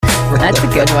That's a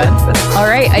good one. All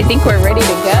right, I think we're ready to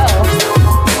go.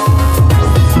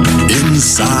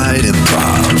 Inside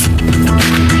Improv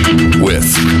with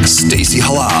Stacey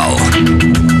Hallal,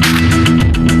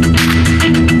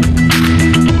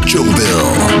 Joe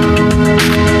Bill,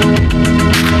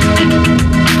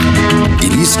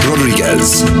 Elise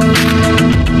Rodriguez,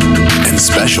 and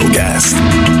special guest,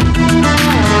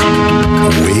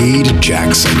 Wade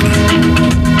Jackson.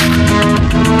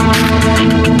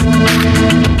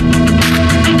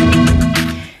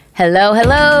 Hello,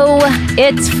 hello.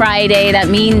 It's Friday. That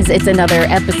means it's another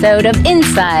episode of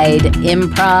Inside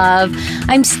Improv.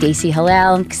 I'm Stacey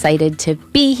Hallal. I'm excited to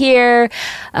be here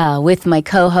with my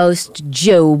co-host,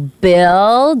 Joe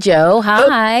Bill. Joe,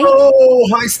 hi. Oh,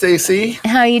 hi, Stacey.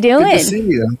 How you doing? Good to see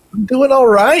you. I'm doing all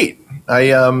right.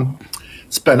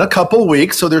 It's been a couple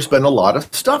weeks, so there's been a lot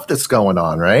of stuff that's going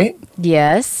on, right?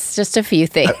 Yes, just a few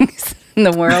things in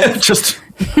the world. Just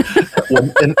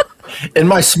in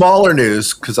my smaller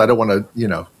news, because I don't want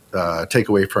to, take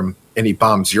away from any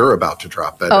bombs you're about to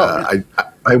drop. But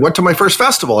I went to my first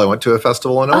festival. I went to a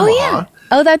festival in Omaha. Oh, yeah.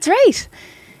 Oh, that's right.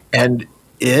 And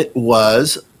it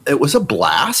was a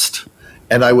blast.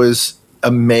 And I was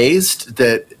amazed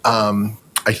that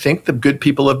I think the good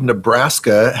people of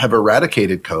Nebraska have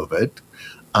eradicated COVID.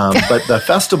 But the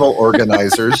festival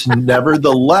organizers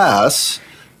nevertheless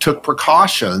took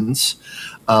precautions.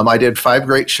 I did 5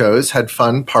 great shows, had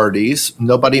fun parties.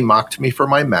 Nobody mocked me for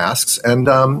my masks. And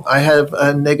I have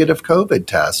a negative COVID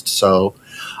test. So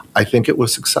I think it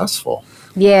was successful.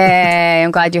 Yay.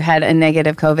 I'm glad you had a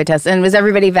negative COVID test. And was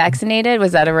everybody vaccinated?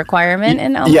 Was that a requirement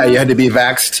in Omaha? Yeah, you had to be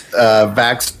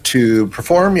vaxxed to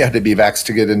perform. You had to be vaxxed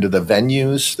to get into the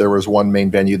venues. There was one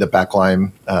main venue, the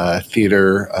Backlime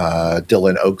Theater,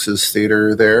 Dylan Oaks'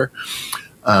 theater there.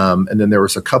 And then there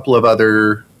was a couple of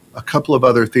other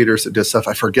theaters that did stuff.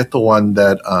 I forget the one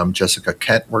that Jessica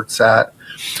Kent works at.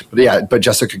 But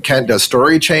Jessica Kent does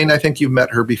Story Chain. I think you've met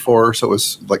her before, so it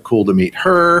was like cool to meet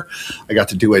her. I got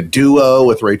to do a duo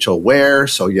with Rachel Ware,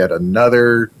 so yet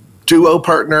another duo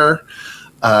partner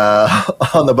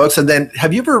on the books. And then,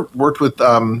 have you ever worked with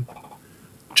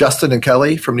Justin and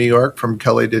Kelly from New York? From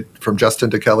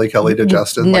Justin to Kelly, Kelly to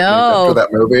Justin? No. After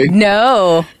that movie?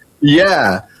 No.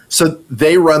 Yeah. So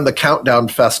they run the Countdown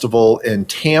Festival in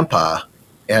Tampa,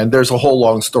 and there's a whole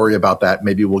long story about that.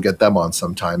 Maybe we'll get them on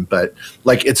sometime. But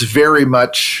like, it's very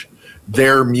much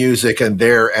their music and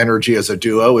their energy as a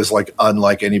duo is like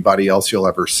unlike anybody else you'll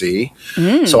ever see.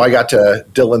 So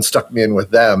Dylan stuck me in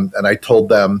with them, and I told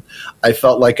them I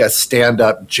felt like a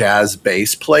stand-up jazz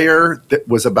bass player that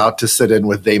was about to sit in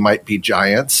with They Might Be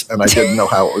Giants, and I didn't know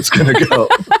how it was going to go.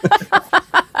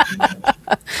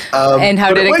 And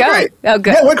how did it go? Great. Oh,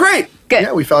 good. Yeah, it went great. Good.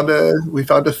 Yeah, we found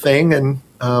a thing, and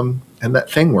that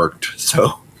thing worked.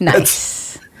 So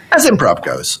nice. As improv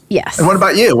goes. Yes. And what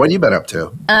about you? What have you been up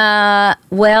to?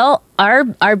 Well,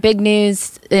 our big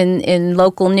news in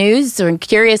local news or in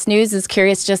Curious News is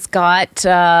Curious just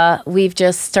we've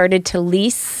just started to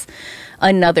lease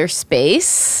another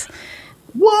space.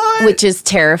 What? Which is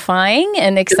terrifying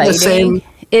and exciting. In the same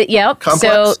Yep.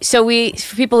 complex? So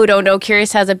for people who don't know,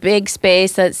 Curious has a big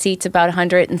space that seats about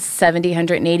 170,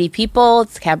 180 people.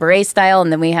 It's cabaret style.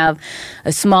 And then we have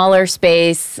a smaller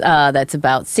space that's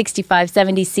about 65,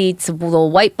 70 seats, a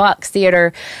little white box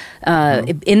theater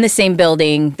in the same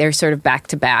building. They're sort of back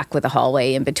to back with a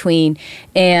hallway in between.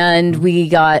 And we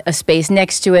got a space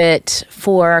next to it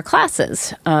for our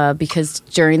classes because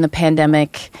during the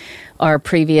pandemic, our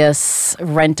previous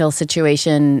rental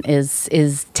situation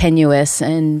is tenuous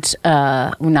and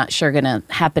we're not sure going to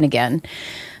happen again.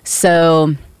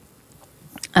 So,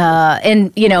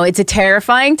 and it's a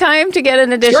terrifying time to get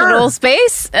an additional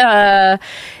space.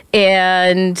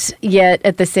 And yet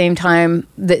at the same time,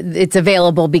 it's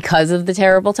available because of the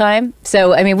terrible time.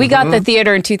 So, I mean, we got the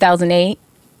theater in 2008.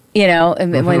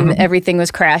 When everything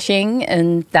was crashing,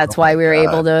 and that's why we were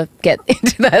able to get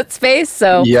into that space.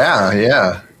 So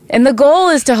yeah. And the goal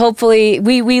is to hopefully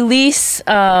we lease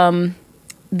the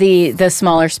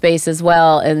smaller space as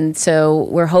well, and so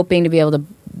we're hoping to be able to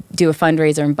do a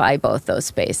fundraiser and buy both those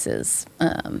spaces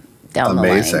down the line.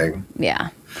 Amazing.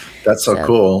 Yeah, that's so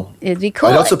cool. It'd be cool.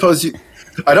 I don't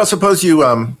suppose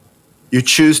you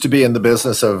choose to be in the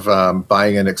business of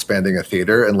buying and expanding a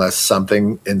theater unless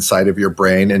something inside of your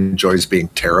brain enjoys being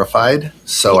terrified.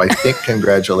 So I think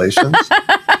congratulations.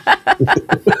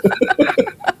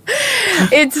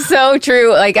 It's so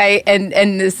true.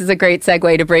 And this is a great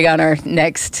segue to bring on our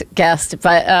next guest.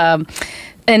 But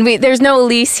And there's no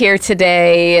Elise here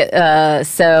today,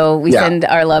 so we send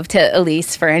our love to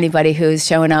Elise for anybody who's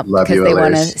showing up because they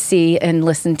want to see and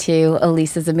listen to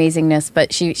Elise's amazingness.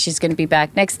 But she's going to be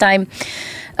back next time.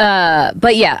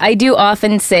 But yeah, I do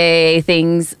often say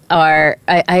things are.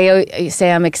 I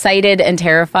say I'm excited and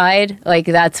terrified. Like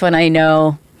that's when I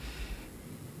know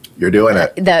you're doing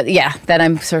it. That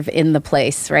I'm sort of in the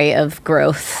place, right, of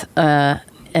growth.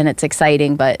 And it's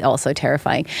exciting, but also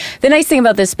terrifying. The nice thing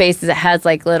about this space is it has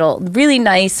like little really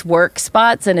nice work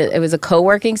spots, and it was a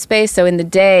co-working space. So in the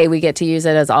day, we get to use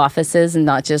it as offices and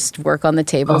not just work on the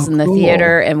tables in the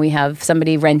theater. And we have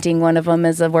somebody renting one of them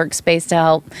as a workspace to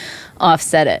help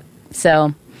offset it.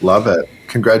 So love it.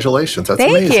 Congratulations. That's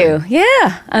amazing. Thank you.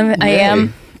 Yeah, I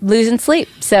am losing sleep,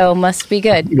 so must be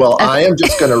good. Well, I am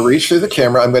just going to reach through the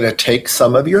camera. I'm going to take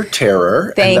some of your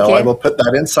terror, and now I will put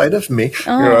that inside of me.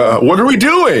 What are we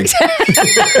doing?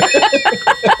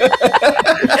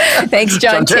 Thanks,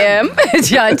 John Tim.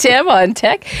 John Tim on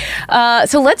tech.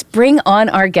 So let's bring on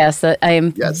our guest that I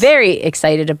am very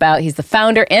excited about. He's the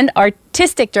founder and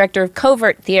artistic director of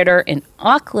Covert Theatre in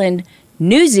Auckland,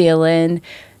 New Zealand.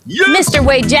 Yes! Mr.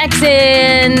 Wade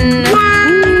Jackson.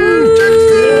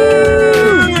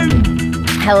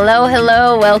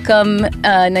 Hello. Welcome.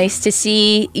 Nice to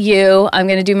see you. I'm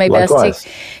going to do my best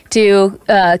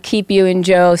to keep you and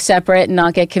Joe separate and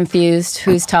not get confused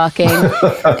who's talking.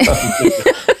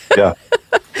 Yeah.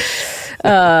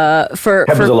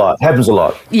 Happens a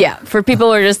lot. Yeah. For people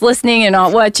who are just listening and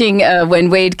not watching,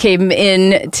 when Wade came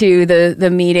in to the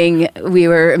meeting, we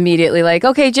were immediately like,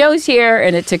 okay, Joe's here.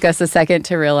 And it took us a second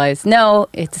to realize, no,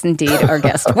 it's indeed our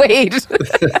guest, Wade.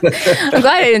 I'm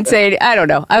glad I didn't say, I don't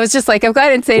know. I was just like, I'm glad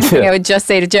I didn't say anything I would just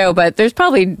say to Joe, but there's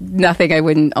probably nothing I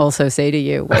wouldn't also say to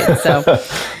you, Wade. So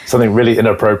something really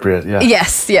inappropriate. Yeah.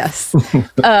 Yes.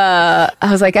 I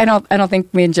was like, I don't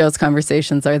think me and Joe's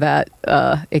conversations are that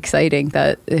exciting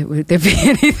that would there be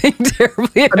anything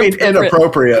terribly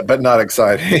inappropriate, but not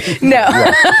exciting. No.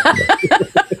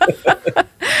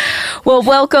 Well,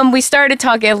 welcome. We started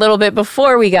talking a little bit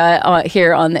before we got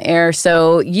here on the air.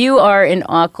 So you are in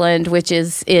Auckland, which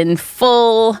is in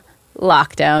full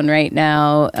lockdown right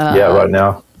now. Right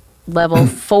now. Level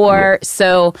 4.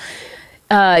 So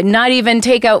not even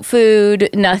takeout food,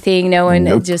 nothing. No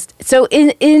one just. So in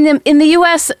the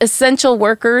U.S., essential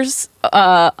workers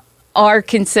are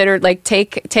considered like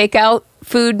takeout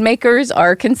food makers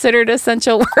are considered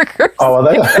essential workers. Oh, are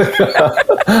they?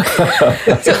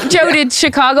 So, Joe, did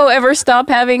Chicago ever stop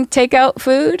having takeout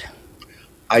food?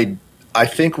 I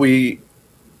think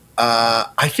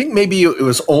I think maybe it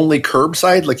was only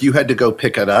curbside, like you had to go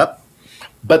pick it up.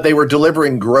 But they were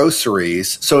delivering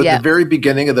groceries. So at the very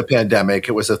beginning of the pandemic,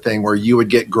 it was a thing where you would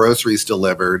get groceries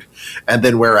delivered and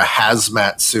then wear a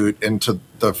hazmat suit into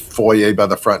the foyer by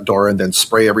the front door and then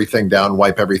spray everything down,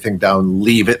 wipe everything down,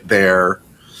 leave it there.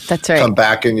 That's right. Come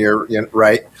back in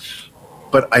right.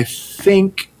 But I'm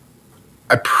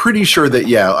pretty sure that,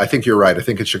 I think you're right. I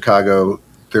think in Chicago,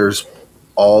 there's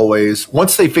always,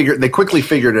 once they quickly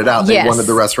figured it out, they wanted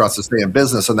the restaurants to stay in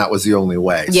business and that was the only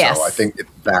way. Yes. So I think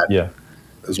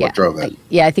is what drove it.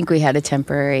 Yeah, I think we had a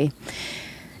temporary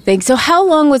thing. So how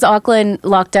long was Auckland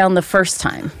locked down the first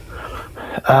time?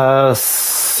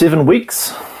 7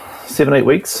 weeks, 8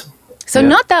 weeks. So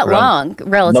not that long,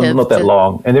 relative. Not that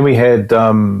long. And then we had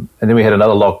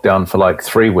another lockdown for like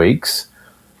 3 weeks,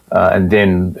 and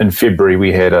then in February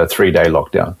we had a 3-day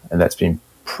lockdown, and that's been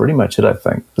pretty much it. I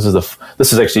think this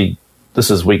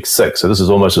is week 6, so this is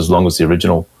almost as long as the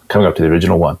original, coming up to the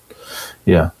original one.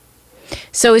 Yeah.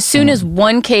 So as soon as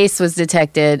one case was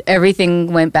detected,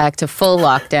 everything went back to full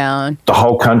lockdown. The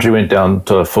whole country went down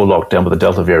to full lockdown with the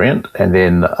Delta variant. And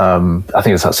then I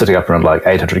think it's sitting up around like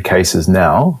 800 cases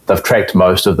now. They've tracked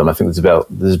most of them. I think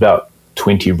there's about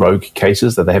 20 rogue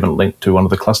cases that they haven't linked to one of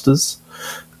the clusters.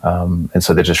 And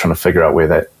so they're just trying to figure out where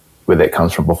that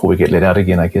comes from before we get let out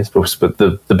again, I guess. But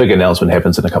the big announcement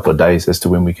happens in a couple of days as to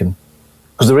when we can.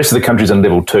 Because the rest of the country's in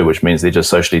level 2, which means they're just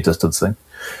socially distancing.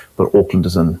 But Auckland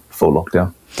is in full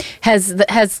lockdown. Has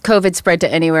COVID spread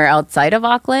to anywhere outside of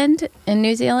Auckland in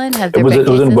New Zealand? It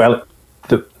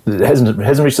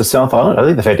hasn't reached the South Island. I don't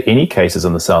think they've had any cases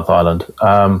in the South Island.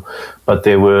 But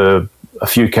there were a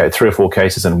few, 3 or 4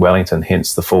 cases in Wellington,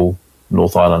 hence the full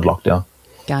North Island lockdown.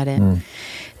 Got it.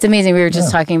 It's amazing. We were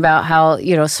just talking about how,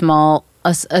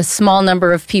 a small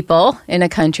number of people in a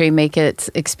country make its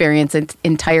experience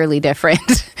entirely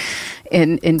different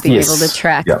in being able to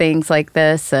track things like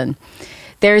this. And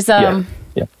there's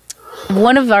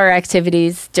one of our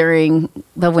activities during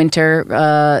the winter,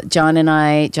 John,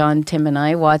 Tim, and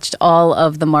I watched all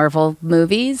of the Marvel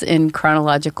movies in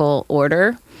chronological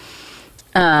order.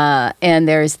 And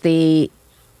there's the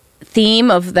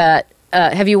theme of that.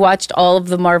 Have you watched all of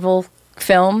the Marvel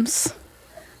films?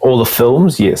 All the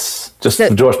films, yes. Just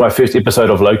watched my first episode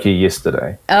of Loki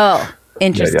yesterday. Oh,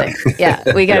 interesting. Yeah,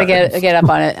 we got to get up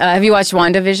on it. Have you watched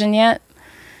WandaVision yet?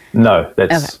 No,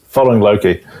 that's following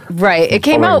Loki. Right. It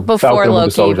came out before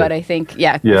Loki, but I think,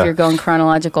 if you're going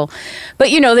chronological. But,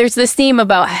 there's this theme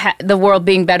about the world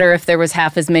being better if there was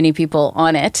half as many people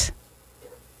on it.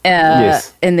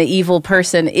 Yes. And the evil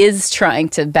person is trying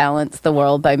to balance the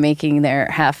world by making there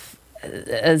half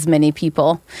as many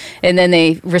people. And then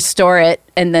they restore it.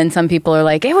 And then some people are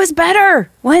like, it was better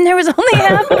when there was only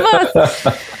half of us.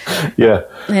 Yeah.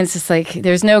 And it's just like,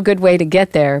 there's no good way to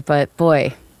get there. But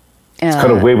boy. It's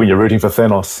kind of weird when you're rooting for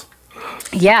Thanos.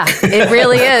 Yeah, it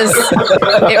really is.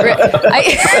 I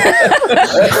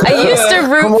used to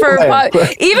root for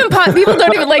people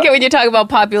don't even like it when you talk about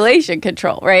population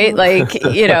control, right? Like,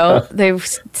 they've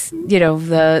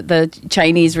the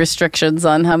Chinese restrictions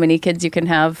on how many kids you can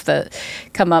have that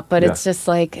come up, but it's just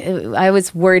like I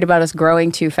was worried about us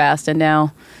growing too fast, and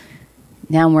now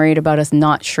I'm worried about us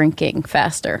not shrinking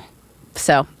faster.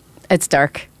 So it's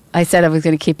dark. I said I was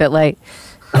going to keep it light.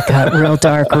 It got real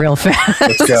dark real fast.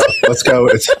 Let's go.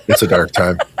 It's a dark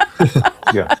time.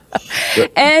 Yeah.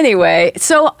 Anyway,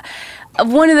 so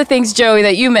one of the things, Joey,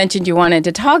 that you mentioned you wanted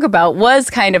to talk about was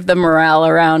kind of the morale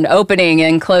around opening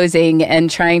and closing and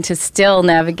trying to still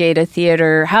navigate a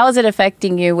theater. How is it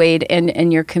affecting you, Wade,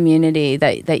 and your community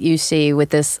that you see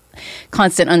with this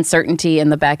constant uncertainty and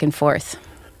the back and forth?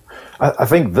 I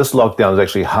think this lockdown is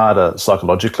actually harder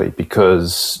psychologically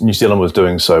because New Zealand was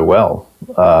doing so well.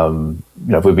 We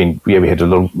had a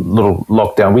little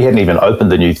lockdown. We hadn't even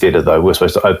opened the new theatre though. We were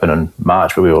supposed to open in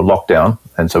March, but we were locked down,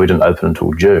 and so we didn't open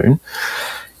until June.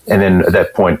 And then at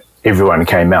that point, everyone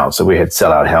came out, so we had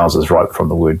sellout houses right from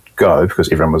the word go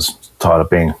because everyone was tired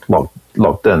of being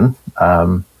locked in.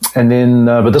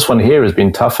 But this one here has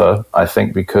been tougher, I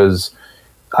think, because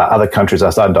other countries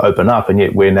are starting to open up, and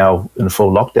yet we're now in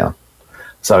full lockdown.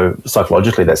 So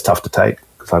psychologically, that's tough to take.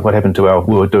 It's like, what happened to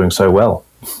we were doing so well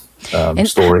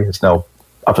story? It's now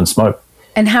up in smoke.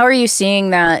 And how are you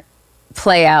seeing that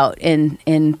play out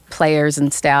in players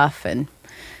and staff, and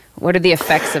what are the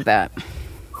effects of that?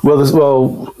 Well,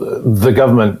 the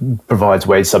government provides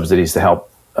wage subsidies to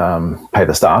help pay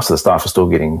the staff, so the staff are still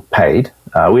getting paid.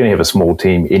 We only have a small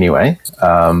team anyway,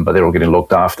 but they're all getting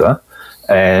looked after.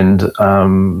 And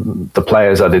the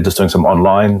players they're just doing some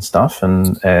online stuff,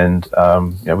 and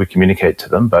we communicate to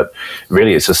them. But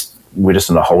really, we're just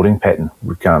in a holding pattern.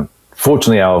 We can't.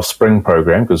 Fortunately, our spring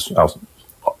program, because our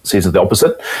season's the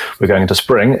opposite, we're going into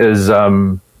spring, is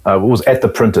was at the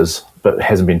printers, but it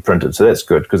hasn't been printed. So that's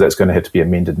good because that's going to have to be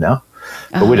amended now.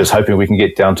 But we're just hoping we can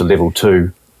get down to level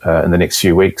 2 in the next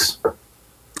few weeks.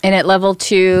 And at level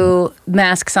 2,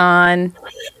 masks on.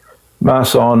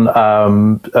 Masks on,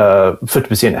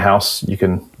 50% house. You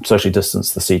can socially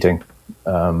distance the seating,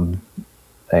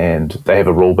 and they have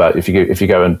a rule about if you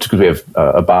go in, because we have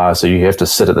a bar, so you have to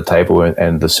sit at the table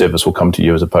and the service will come to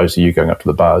you as opposed to you going up to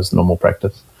the bar as normal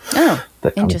practice. Oh,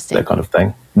 interesting. That kind of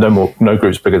thing. No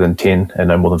groups bigger than 10, and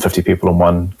no more than 50 people in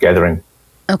one gathering.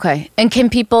 Okay, and can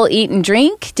people eat and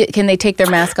drink? Can they take their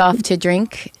mask off to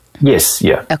drink? Yes.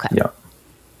 Yeah. Okay.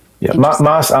 Yeah.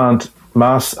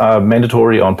 Masks are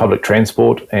mandatory on public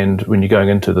transport and when you're going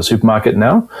into the supermarket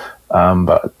now,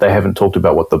 but they haven't talked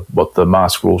about what the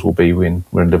mask rules will be when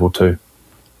we're in level 2.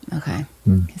 Okay,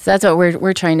 so that's what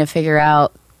we're trying to figure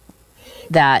out.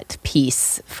 That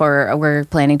piece we're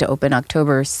planning to open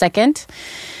October 2nd,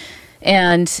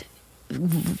 and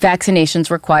vaccinations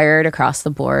required across the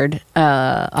board,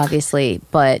 obviously,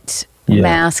 but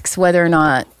masks, whether or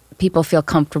not people feel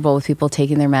comfortable with people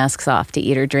taking their masks off to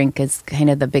eat or drink is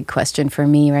kind of the big question for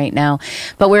me right now.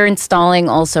 But we're installing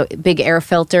also big air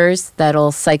filters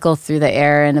that'll cycle through the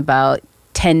air in about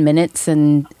 10 minutes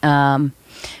and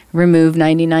remove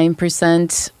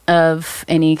 99% of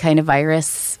any kind of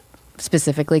virus,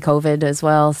 specifically COVID as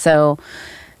well. So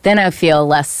then I feel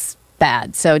less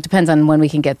bad. So it depends on when we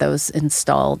can get those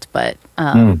installed. But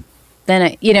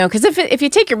then, because if you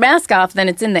take your mask off, then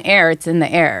it's in the air. It's in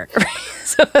the air.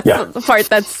 So that's the part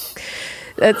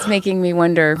that's making me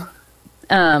wonder.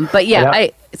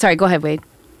 Sorry, go ahead, Wade.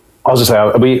 I was just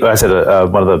saying,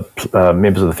 one of the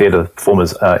members of the theatre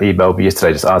performers emailed me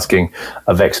yesterday just asking,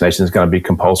 are vaccinations going to be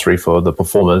compulsory for the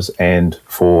performers and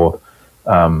for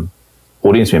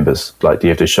audience members? Like, do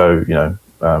you have to show, do you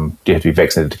have to be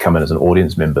vaccinated to come in as an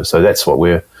audience member? So that's what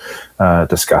we're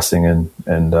discussing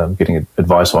and getting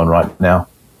advice on right now.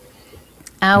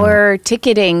 Our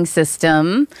ticketing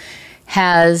system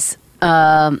has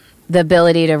the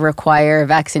ability to require a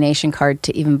vaccination card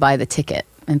to even buy the ticket.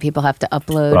 and people have to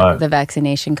upload the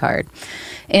vaccination card.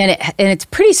 And it's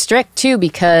pretty strict, too,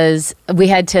 because we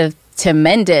had to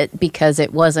mend it because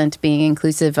it wasn't being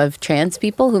inclusive of trans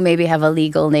people who maybe have a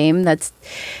legal name.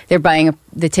 They're buying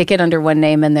the ticket under one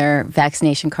name and their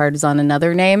vaccination card is on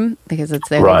another name because it's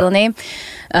their legal name.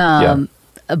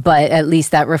 But at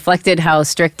least that reflected how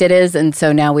strict it is. And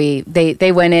so now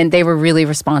they went in, they were really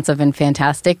responsive and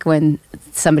fantastic when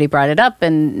somebody brought it up,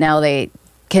 and now they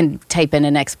can type in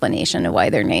an explanation of why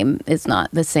their name is not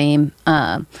the same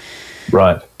and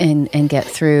get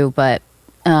through. But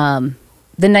the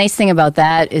nice thing about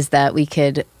that is that we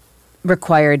could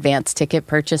require advanced ticket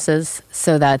purchases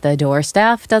so that the door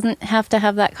staff doesn't have to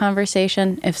have that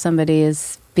conversation if somebody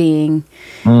is being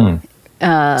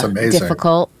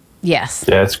difficult. Yes.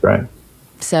 Yeah, it's great.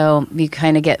 So you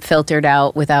kind of get filtered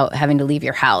out without having to leave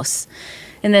your house.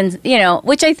 And then,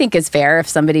 which I think is fair. If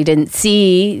somebody didn't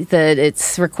see that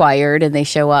it's required and they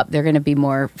show up, they're going to be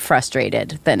more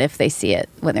frustrated than if they see it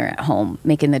when they're at home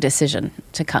making the decision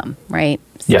to come, right?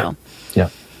 So. Yeah.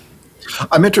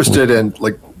 I'm interested in,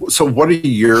 so what are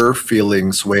your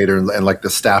feelings, Wade, and the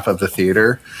staff of the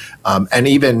theater, and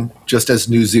even just as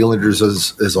New Zealanders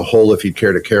as a whole, if you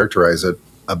care to characterize it,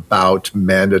 about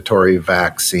mandatory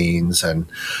vaccines? And,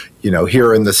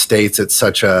 here in the States, it's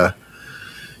such a,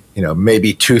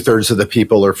 maybe 2/3 of the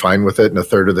people are fine with it and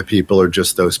 1/3 of the people are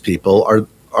just those people. Are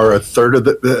 1/3 of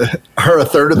the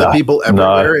people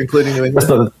everywhere, including New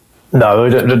England? No, we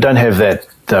don't have that.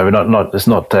 No, we're not. It's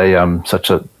not such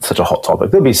a hot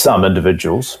topic. There'll be some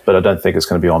individuals, but I don't think it's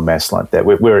going to be en masse like that.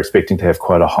 We're expecting to have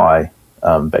quite a high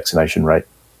vaccination rate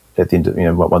at the end of,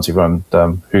 once everyone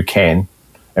who can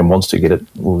and wants to get it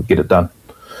will get it done.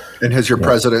 And has your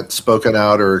president spoken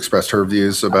out or expressed her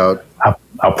views about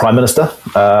our prime minister?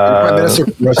 Prime Minister.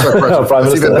 Our prime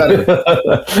minister. Even better.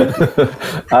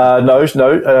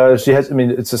 No. She has. I mean,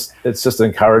 it's just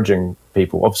encouraging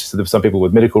people. Obviously, there's some people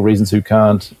with medical reasons who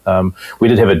can't. We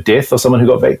did have a death of someone who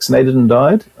got vaccinated and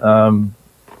died. They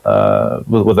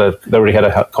already had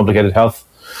a complicated health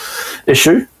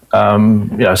issue.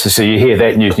 So you hear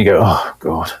that news and you go, oh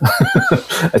God,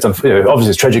 obviously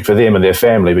it's tragic for them and their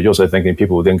family, but you're also thinking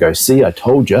people will then go, see, I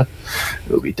told you,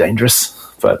 it'll be dangerous.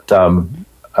 But I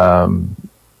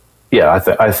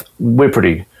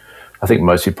think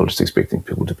most people are just expecting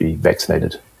people to be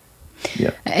vaccinated.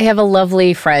 Yeah. I have a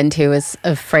lovely friend who is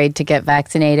afraid to get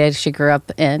vaccinated. She grew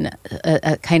up in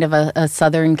a kind of a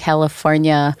Southern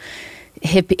California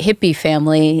hippie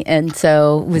family, and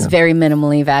so was very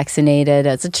minimally vaccinated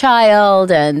as a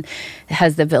child and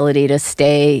has the ability to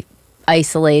stay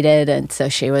isolated. And so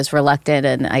she was reluctant,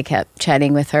 and I kept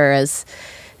chatting with her as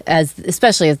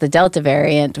especially as the Delta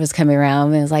variant was coming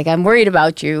around. I was like, I'm worried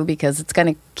about you because it's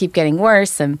going to keep getting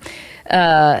worse. And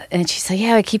she said,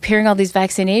 yeah, I keep hearing all these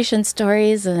vaccination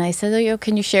stories. And I said, oh,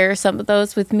 can you share some of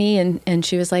those with me? And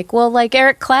she was like, well, like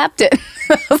Eric Clapton.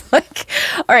 I was like,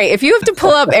 all right, if you have to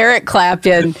pull up Eric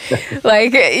Clapton,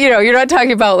 you're not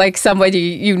talking about like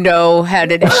somebody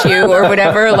had an issue or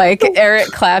whatever. Like Eric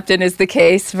Clapton is the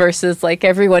case versus like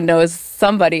everyone knows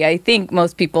somebody. I think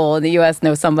most people in the U.S.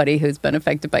 know somebody who's been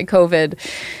affected by COVID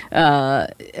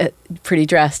pretty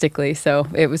drastically. So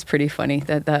it was pretty funny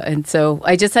and so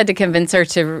I just had to convince her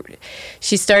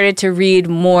she started to read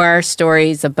more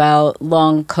stories about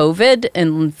long COVID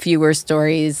and fewer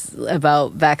stories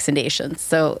about vaccinations.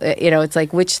 So, it's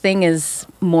like, which thing is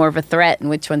more of a threat and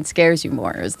which one scares you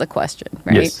more is the question,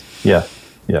 right? Yes.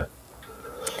 Yeah.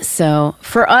 So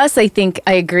for us, I think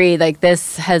I agree, like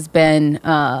this has been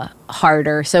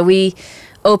harder. So we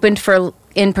opened for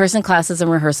in-person classes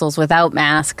and rehearsals without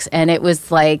masks, and it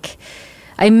was like,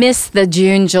 I missed the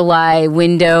June, July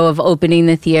window of opening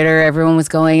the theater. Everyone was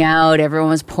going out. Everyone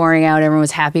was pouring out. Everyone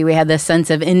was happy. We had this sense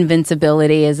of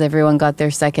invincibility as everyone got their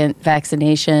second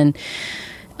vaccination.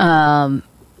 And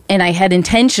I had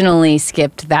intentionally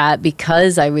skipped that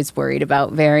because I was worried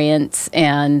about variants.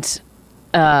 And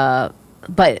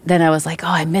but then I was like, oh,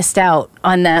 I missed out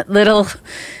on that little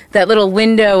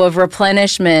window of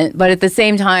replenishment. But at the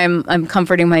same time, I'm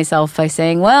comforting myself by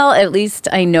saying, well, at least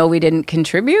I know we didn't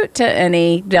contribute to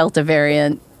any Delta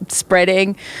variant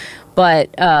spreading.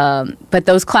 But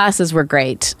those classes were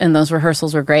great and those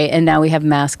rehearsals were great. And now we have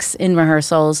masks in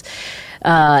rehearsals.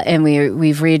 And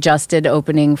we've readjusted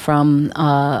opening from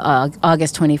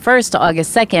August 21st to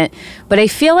August 2nd. But I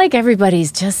feel like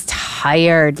everybody's just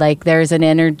tired. Like there's an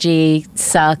energy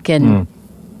suck and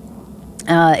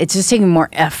it's just taking more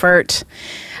effort.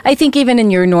 I think even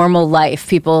in your normal life,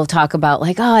 people talk about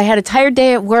like, oh, I had a tired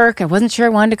day at work. I wasn't sure I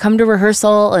wanted to come to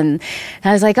rehearsal. And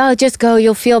I was like, oh, just go.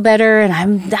 You'll feel better. And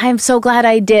I'm so glad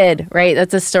I did. Right.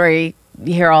 That's a story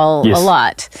you hear a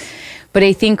lot. But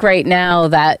I think right now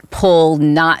that pull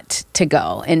not to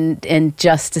go and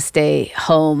just to stay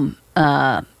home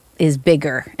is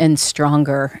bigger and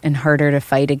stronger and harder to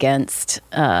fight against.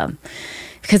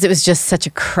 Because it was just such a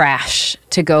crash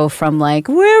to go from like,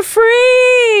 we're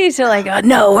free to like, oh,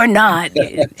 no, we're not.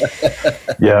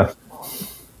 Yeah.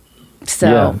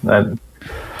 So.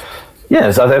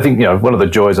 Yeah. So I think, one of the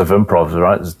joys of improv,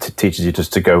 right, is it teaches you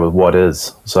just to go with what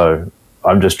is. So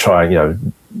I'm just trying,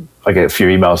 I get a few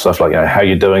email stuff like, how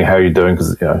you doing?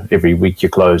 Because, every week you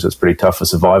close, it's pretty tough for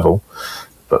survival.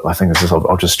 But I think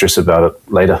I'll just stress about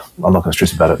it later. I'm not going to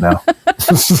stress about it now.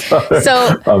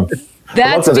 so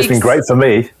that's been great for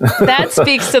me. That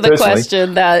speaks to the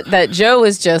question that Joe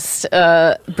was just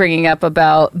bringing up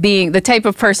about being the type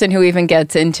of person who even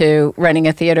gets into running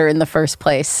a theater in the first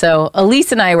place. So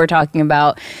Elise and I were talking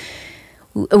about,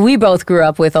 we both grew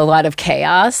up with a lot of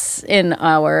chaos in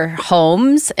our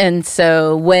homes. And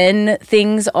so when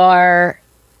things are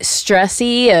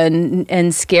stressy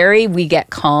and scary, we get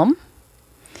calm.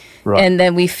 Right. And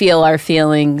then we feel our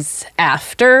feelings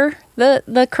after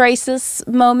the crisis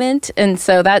moment. And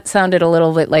so that sounded a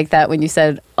little bit like that when you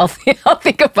said, I'll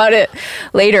think about it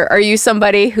later. Are you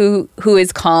somebody who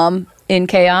is calm in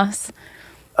chaos?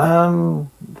 Not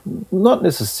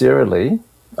necessarily.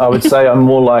 I would say I'm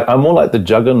more like the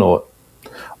juggernaut.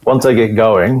 Once I get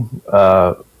going,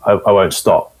 I won't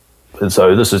stop. And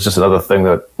so this is just another thing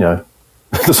that,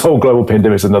 this whole global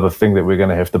pandemic is another thing that we're going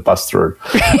to have to bust through,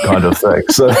 kind of thing.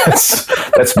 So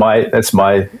that's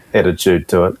my attitude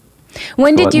to it.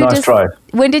 When did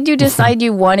you decide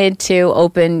you wanted to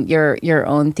open your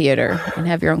own theater and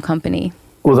have your own company?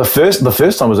 Well, the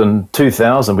first time was in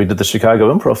 2000. We did the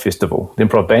Chicago Improv Festival, the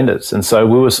Improv Bandits, and so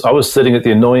I was sitting at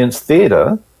the Annoyance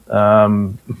Theater,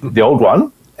 the old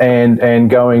one, and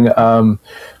going,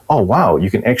 oh wow, you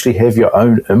can actually have your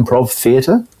own improv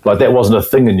theatre. Like that wasn't a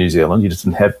thing in New Zealand. You just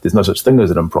didn't have. There's no such thing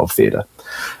as an improv theatre.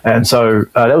 And so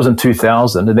that was in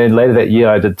 2000. And then later that year,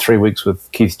 I did 3 weeks with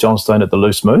Keith Johnstone at the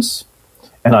Loose Moose,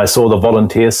 and I saw the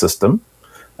volunteer system,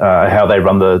 how they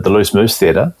run the Loose Moose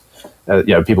Theatre.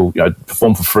 People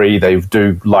perform for free. They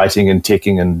do lighting and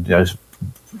teching and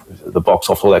the box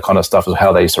office, all that kind of stuff is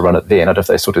how they used to run it then. I don't know if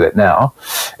they still do that now.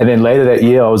 And then later that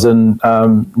year, I was in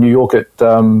New York at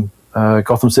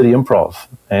Gotham City Improv,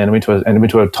 and went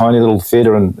to a tiny little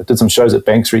theatre and did some shows at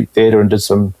Bank Street Theatre and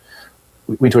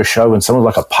went to a show in someone's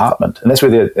like apartment, and that's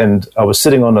where and I was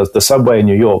sitting on the subway in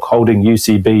New York holding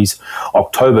UCB's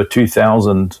October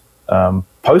 2000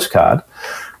 postcard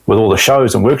with all the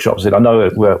shows and workshops. I said, I know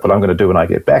what I'm going to do when I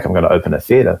get back. I'm going to open a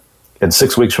theatre. And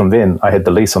 6 weeks from then, I had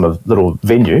the lease on a little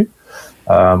venue.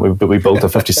 We built a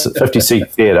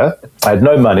 50-seat theatre. I had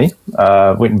no money.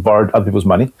 Went and borrowed other people's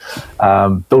money.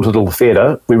 Built a little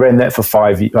theatre. We ran that for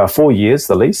 4 years,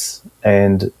 the lease.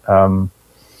 And so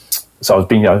I was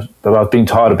being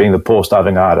tired of being the poor,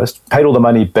 starving artist. Paid all the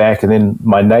money back, and then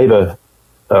my neighbour,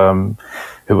 who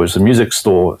was a music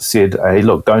store, said, "Hey,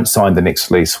 look, don't sign the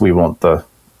next lease. We want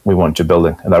your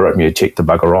building." And they wrote me a check to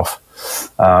bugger off.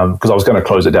 Because I was going to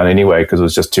close it down anyway because it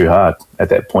was just too hard at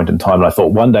that point in time. And I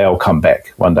thought, one day I'll come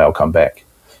back.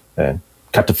 And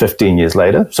cut to 15 years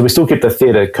later. So we still kept the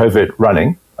theatre covert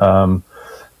running,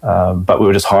 but we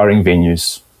were just hiring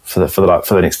venues for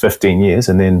the next 15 years.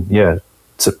 And then,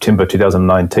 September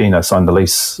 2019, I signed the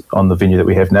lease on the venue that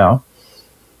we have now.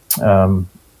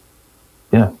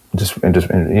 Just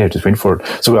went for it.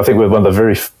 So I think we're one of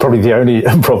probably the only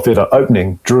improv theatre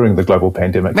opening during the global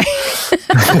pandemic. They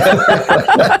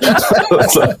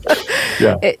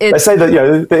say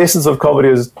that the essence of comedy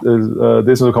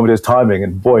is timing,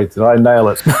 and boy, did I nail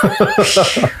it!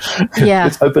 Yeah,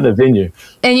 let's open a venue.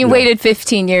 And you waited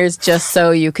 15 years just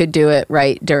so you could do it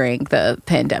right during the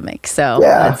pandemic. So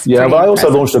But I also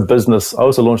launched a business. I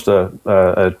also launched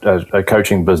a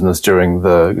coaching business during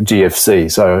the GFC.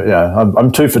 So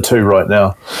I'm 2 for 2 right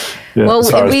now. Well, as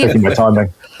far as picking my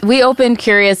timing. We opened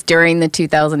Curious during the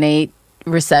 2008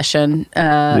 recession,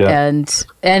 and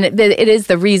it is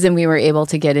the reason we were able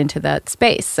to get into that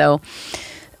space. So,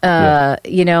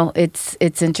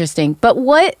 it's interesting. But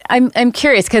what I'm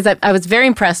curious, because I was very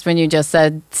impressed when you just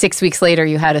said 6 weeks later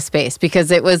you had a space, because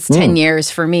it was 10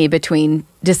 years for me between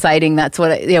deciding that's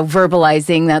what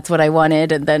verbalizing that's what I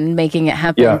wanted and then making it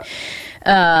happen.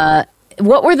 Yeah.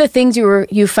 What were the things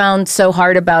you found so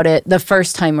hard about it the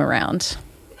first time around?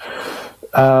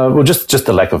 Well, just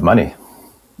the lack of money.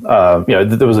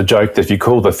 There was a joke that if you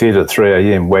called the theatre at 3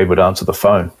 a.m., Wade would answer the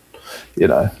phone.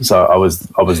 So I was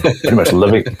pretty much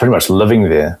living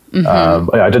there.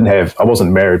 Mm-hmm. I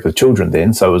wasn't married with children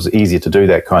then, so it was easier to do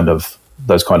that kind of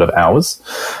those kind of hours.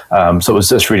 So it was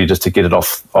just really just to get it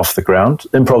off the ground.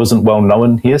 Improv isn't well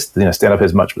known here. Stand-up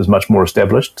is much more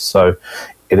established. So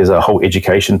it is a whole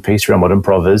education piece around what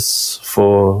improv is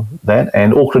for that.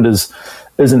 And Auckland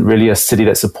isn't really a city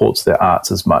that supports their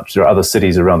arts as much. There are other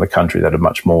cities around the country that are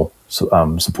much more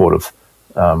supportive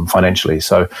financially.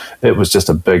 So it was just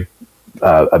a big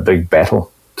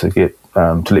battle to get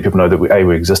to let people know that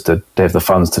we existed, to have the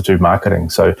funds to do marketing.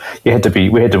 So we had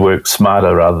to work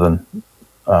smarter rather than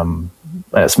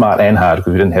smart and hard,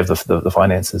 because we didn't have the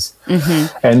finances.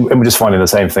 Mm-hmm. And we're just finding the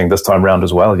same thing this time around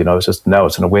as well. It's just now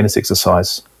it's an awareness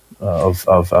exercise of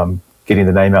getting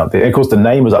the name out there. And of course, the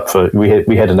name was up for. We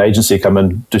had an agency come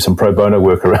and do some pro bono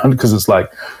work around, because it's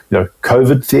like,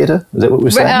 COVID theatre. Is that what we're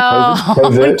saying?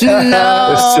 COVID?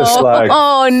 No. It's just like,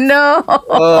 oh no.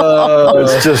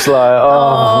 It's just like,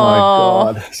 my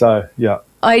God. So yeah.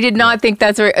 I did not think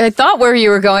that's where. I thought where you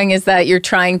were going is that you're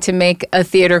trying to make a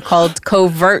theater called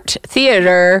covert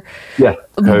theater. Yeah,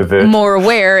 covert. More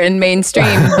aware and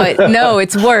mainstream, but no,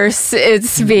 it's worse.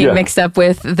 It's being mixed up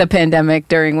with the pandemic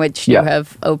during which you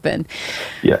have opened.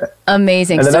 Yeah.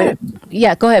 Amazing. Go ahead.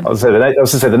 I was going to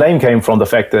say the name came from the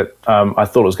fact that I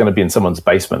thought it was going to be in someone's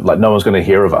basement. Like, no one's going to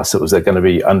hear of us. It was going to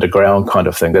be underground kind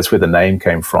of thing. That's where the name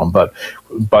came from. But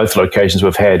both locations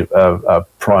we've had are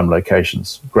prime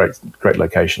locations, great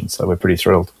locations. So we're pretty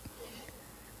thrilled.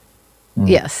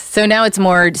 Yes. So now it's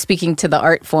more speaking to the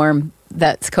art form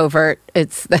that's covert.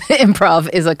 It's the improv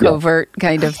is a covert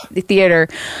kind of theater.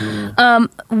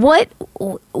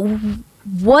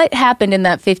 What happened in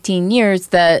that 15 years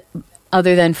that,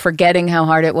 other than forgetting how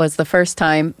hard it was the first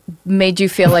time, made you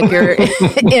feel like you're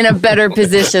in a better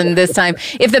position this time?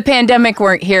 If the pandemic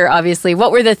weren't here, obviously,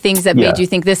 what were the things that made you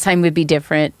think this time would be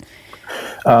different?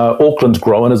 Auckland's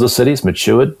grown as a city. It's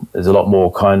matured. There's a lot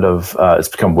more it's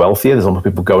become wealthier. There's a lot more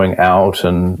people going out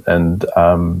and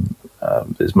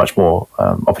there's much more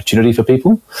opportunity for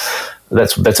people.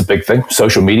 That's a big thing.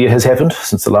 Social media has happened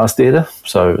since the last theatre.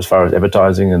 So as far as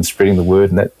advertising and spreading the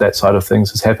word and that side of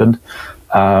things has happened.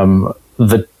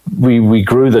 We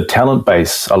grew the talent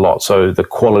base a lot. So the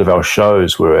quality of our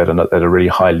shows were at a really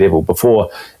high level. Before,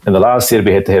 in the last theatre,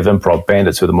 we had to have improv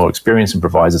bandits who are the more experienced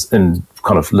improvisers in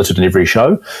kind of littered in every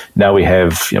show. Now we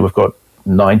have, we've got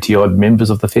 90 odd members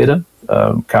of the theatre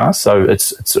cast. So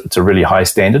it's a really high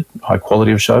standard, high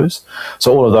quality of shows.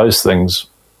 So all of those things.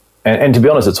 And to be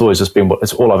honest, it's always just been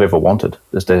it's all I've ever wanted,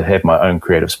 is to have my own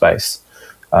creative space.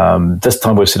 This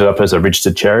time we've set it up as a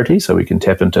registered charity, so we can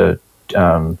tap into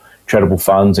charitable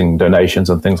funds and donations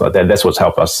and things like that. That's what's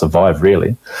helped us survive,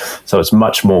 really. So it's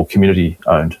much more community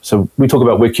owned. So we talk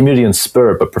about we're community in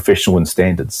spirit, but professional in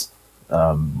standards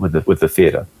with the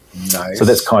theatre. Nice. So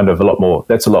that's kind of a lot more.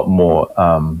 That's a lot more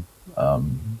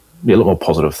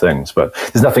positive things. But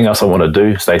there's nothing else I want to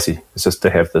do, Stacey. It's just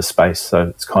to have this space. So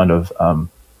it's kind of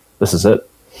this is it.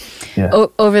 Yeah.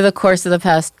 Over the course of the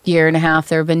past year and a half,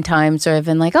 there have been times where I've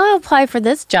been like, I'll apply for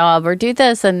this job or do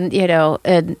this. And,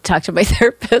 and talk to my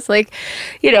therapist, like,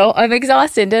 I'm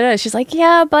exhausted. And she's like,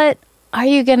 yeah, but are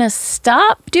you going to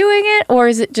stop doing it? Or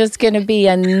is it just going to be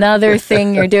another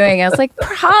thing you're doing? I was like,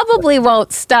 probably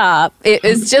won't stop. It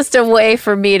was just a way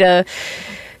for me to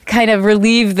kind of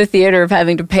relieve the theater of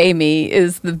having to pay me,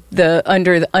 is the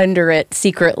under it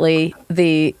secretly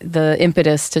the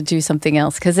impetus to do something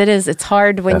else, because it's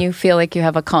hard when you feel like you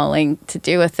have a calling to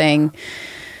do a thing.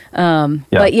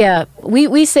 But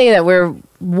we say that we're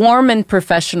warm and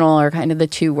professional are kind of the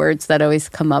two words that always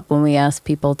come up when we ask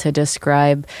people to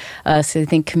describe us. I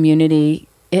think community,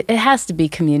 it has to be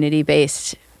community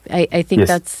based. I think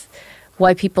that's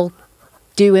why people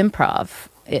do improv.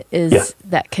 It is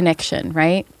that connection,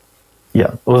 right?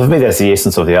 Yeah. Well, for me, that's the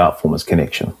essence of the art form, is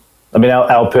connection. I mean,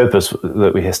 our purpose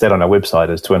that we have stated on our website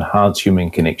is to enhance human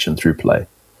connection through play.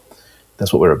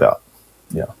 That's what we're about.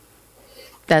 Yeah.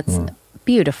 That's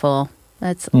beautiful.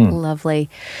 That's lovely.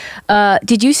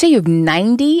 Did you say you have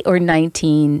 90 or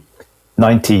 19?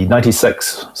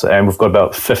 96. So, and we've got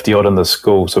about 50 odd in the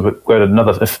school. So we've got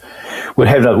we'll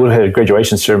have a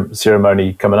graduation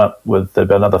ceremony coming up with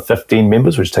about another 15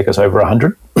 members, which take us over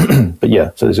 100. But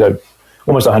yeah, so there's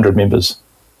almost 100 members.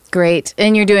 Great.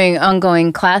 And you're doing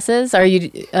ongoing classes? Are you,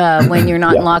 when you're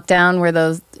not in lockdown,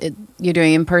 you're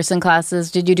doing in-person classes?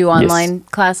 Did you do online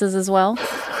classes as well?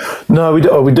 No,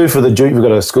 we do for the June. We've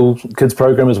got a school kids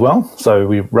program as well. So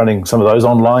we're running some of those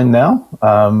online now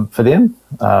for them.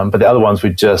 But the other ones, we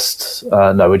just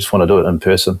want to do it in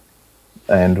person.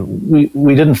 And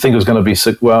we didn't think it was going to be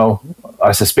sick. Well,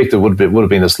 I suspect it would have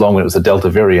been this long when it was the Delta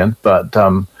variant, but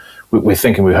we're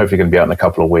thinking we're hopefully going to be out in a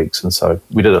couple of weeks. And so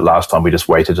we did it last time. We just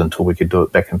waited until we could do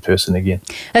it back in person again.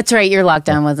 That's right. Your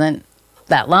lockdown wasn't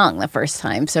that long the first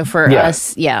time. So for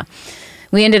us,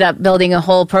 we ended up building a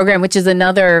whole program, which is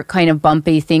another kind of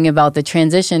bumpy thing about the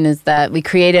transition, is that we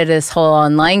created this whole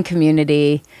online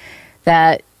community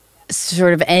that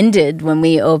sort of ended when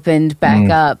we opened back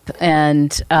up,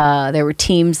 and there were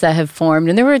teams that have formed,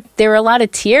 and there were a lot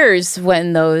of tears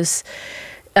when those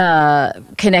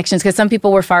connections, because some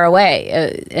people were far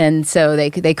away, and so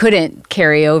they couldn't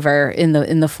carry over in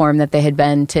the form that they had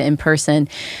been to in person,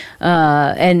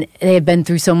 and they had been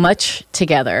through so much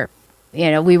together.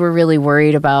 We were really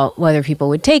worried about whether people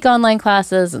would take online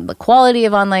classes and the quality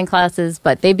of online classes,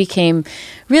 but they became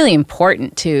really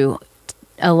important to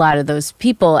a lot of those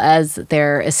people as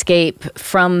their escape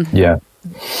from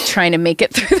trying to make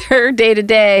it through their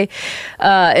day-to-day.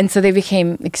 And so they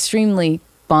became extremely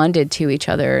bonded to each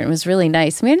other. It was really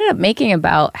nice. We ended up making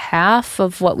about half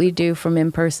of what we do from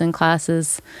in-person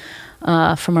classes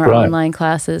from our online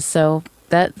classes. So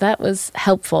that was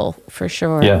helpful for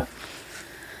sure. Yeah.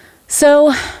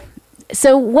 So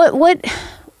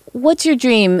what's your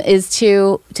dream? Is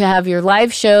to have your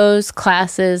live shows,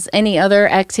 classes, any other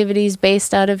activities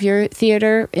based out of your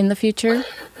theater in the future?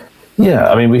 Yeah,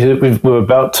 I mean, we're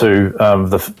about to,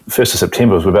 the 1st of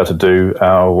September, we're about to do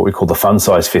our, what we call the Fun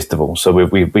Size Festival. So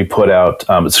we put out,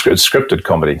 it's scripted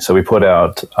comedy. So we put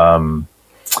out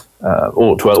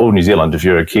all New Zealand, if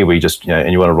you're a Kiwi,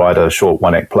 and you want to write a short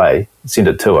one-act play, send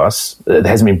it to us. It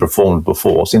hasn't been performed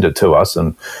before. Send it to us,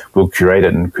 and we'll curate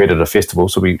it and create a festival.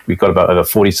 So we got about over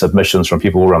 40 submissions from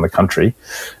people all around the country,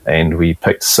 and we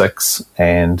picked 6,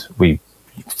 and we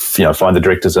find the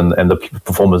directors and the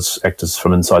performers, actors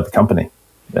from inside the company.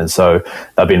 And so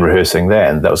they've been rehearsing that,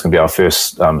 and that was going to be our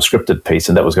first scripted piece,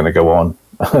 and that was going to go on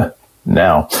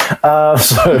now.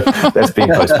 So that's been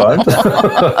postponed.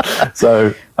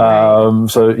 So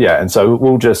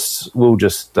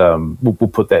we'll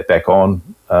put that back on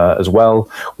as well.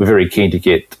 We're very keen to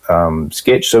get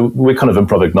sketch. So we're kind of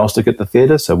improv agnostic at the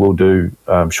theatre. So we'll do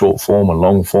short form and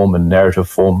long form and narrative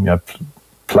form,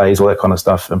 plays, all that kind of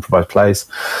stuff, improvised plays.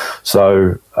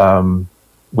 So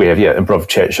we have improv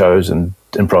chat shows and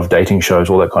improv dating shows,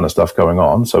 all that kind of stuff going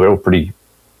on. So we're all pretty,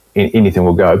 anything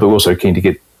will go, but we're also keen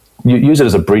to use it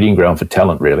as a breeding ground for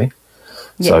talent, really.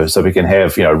 Yes. So we can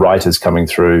have writers coming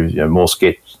through, more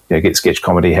sketch, get sketch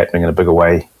comedy happening in a bigger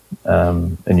way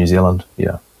in New Zealand.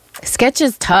 Yeah, sketch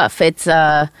is tough. It's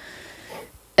a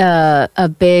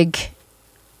big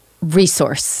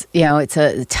resource. It's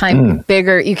a time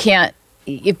bigger. You can't.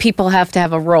 People have to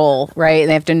have a role, right?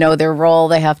 They have to know their role.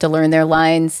 They have to learn their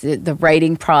lines, the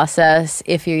writing process.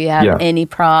 If you have any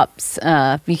props,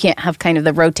 you can't have kind of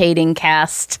the rotating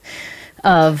cast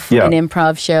of an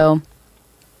improv show.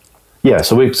 Yeah,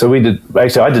 so we did.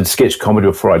 Actually, I did sketch comedy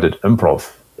before I did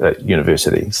improv at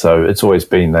university. So it's always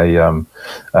been a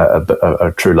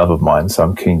true love of mine. So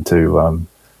I'm keen to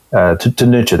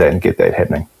nurture that and get that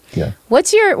happening. Yeah.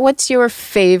 What's your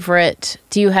favorite?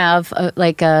 Do you have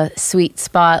a sweet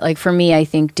spot? Like for me, I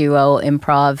think duo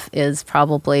improv is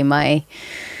probably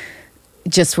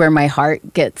just where my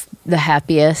heart gets the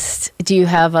happiest. Do you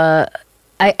have I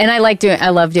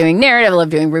love doing narrative. I love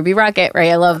doing Ruby Rocket.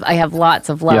 Right. I have lots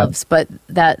of loves, but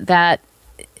that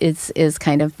is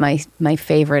kind of my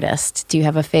favoritist. Do you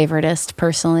have a favoritist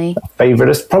personally?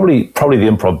 Favoritist? Probably the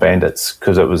Improv Bandits,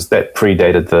 because it was that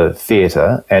predated the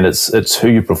theatre, and it's who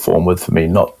you perform with for me,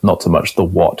 not so much the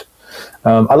what.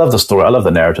 I love the story. I love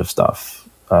the narrative stuff.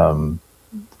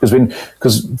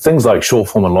 Because things like short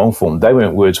form and long form, they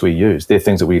weren't words we used. They're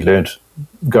things that we learned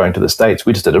going to the States.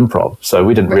 We just did improv, so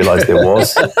we didn't realize there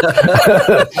was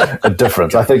a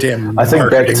difference. I think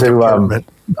back to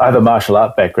I have a martial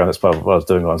art background. That's part of what I was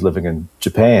doing when I was living in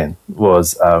Japan.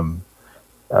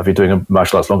 I've been doing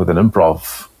martial arts longer than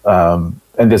improv.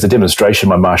 And there's a demonstration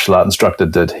my martial art instructor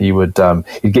did. He'd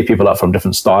get people up from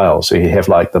different styles. So he'd have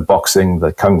like the boxing,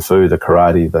 the kung fu, the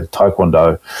karate, the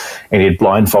taekwondo, and he'd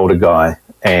blindfold a guy,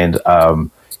 and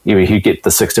he'd get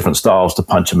the 6 different styles to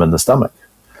punch him in the stomach.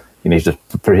 You need to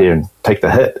prepare and take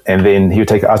the hit, and then he would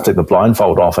take the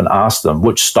blindfold off and ask them,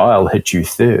 which style hit you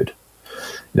third?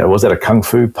 Was that a kung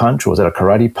fu punch, or was that a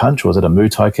karate punch, or was it a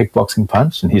Muay Thai kickboxing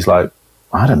punch? And he's like,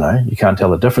 I don't know. You can't tell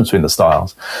the difference between the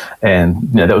styles.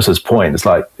 And that was his point. It's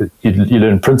like you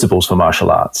learn principles for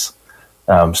martial arts.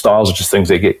 Styles are just things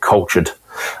that get cultured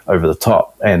over the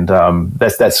top. And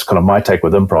that's kind of my take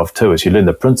with improv too, is you learn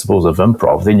the principles of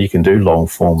improv, then you can do long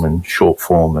form and short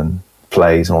form and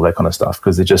plays and all that kind of stuff,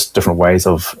 because they're just different ways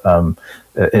of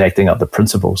enacting up the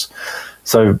principles.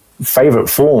 So favorite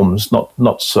forms,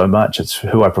 not so much. It's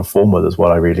who I perform with is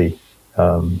what I really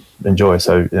enjoy.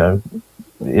 So,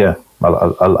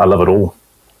 I love it all.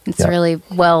 It's really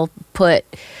well put,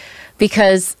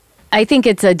 because I think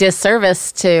it's a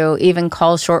disservice to even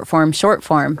call short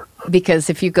form, because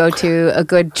if you go to a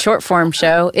good short form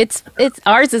show, it's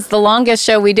ours is the longest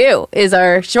show we do is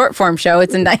our short form show.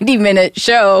 It's a 90-minute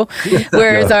show,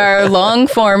 whereas our long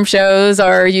form shows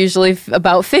are usually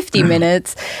about 50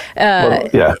 minutes.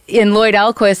 In Lloyd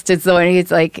Alquist, it's the one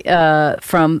he's like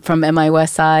from MI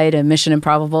West Side and Mission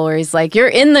Improbable, where he's like, you're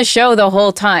in the show the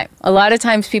whole time. A lot of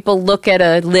times people look at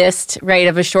a list, right,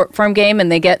 of a short form game,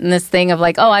 and they get in this thing of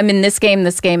like, oh, I'm in this game, and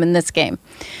this game.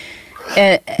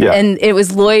 And it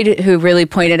was Lloyd who really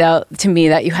pointed out to me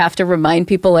that you have to remind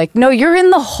people, like, no, you're in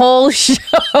the whole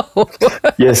show.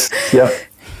 Yes, yeah.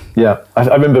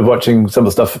 I remember watching some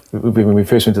of the stuff when we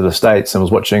first went to the States and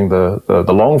was watching the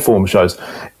long form shows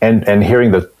and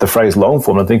hearing the phrase long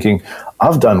form and thinking,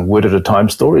 I've done word at a time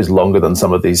stories longer than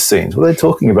some of these scenes. Well, they're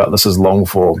talking about this as long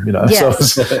form, you know.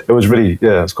 Yes. So it was really,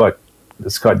 it's quite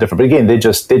different. But again, they're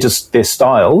just their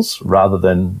styles rather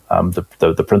than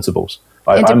the principles.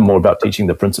 I'm more about teaching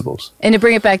the principles. And to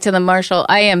bring it back to the martial,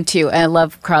 I am too. I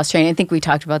love cross-training. I think we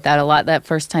talked about that a lot that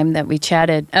first time that we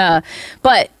chatted.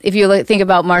 But if you think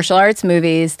about martial arts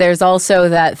movies, there's also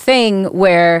that thing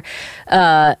where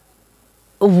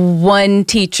one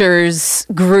teacher's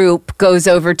group goes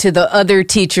over to the other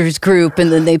teacher's group,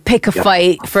 and then they pick a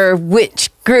fight for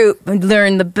which group and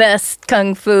learn the best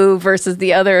kung fu versus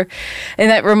the other.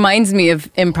 And that reminds me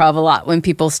of improv a lot when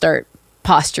people start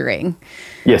posturing.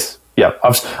 Yes. Yeah,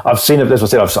 I've seen it. As I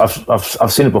said,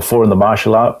 I've seen it before in the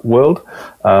martial art world.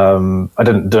 I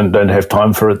don't have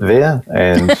time for it there,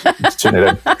 and certainly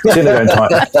don't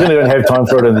have time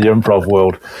for it in the improv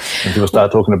world. When people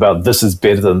start talking about this is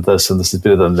better than this and this is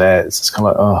better than that, it's just kind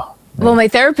of like, oh. Man. Well, my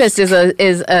therapist is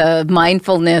a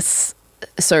mindfulness,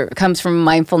 comes from a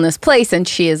mindfulness place, and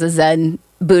she is a Zen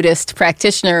Buddhist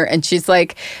practitioner, and she's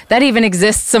like, that even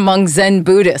exists among Zen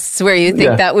Buddhists, where you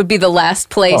think that would be the last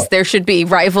place there should be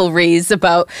rivalries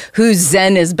about whose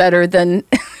Zen is better than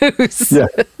whose.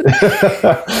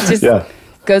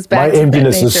 Goes back. My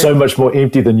emptiness is so much more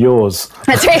empty than yours.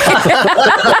 That's right.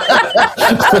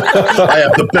 I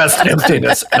have the best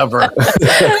emptiness ever.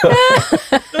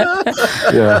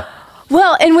 Yeah.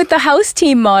 Well, and with the house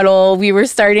team model, we were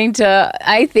starting to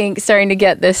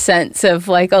get this sense of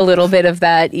like a little bit of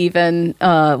that even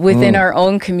within our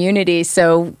own community.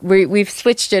 So we've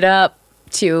switched it up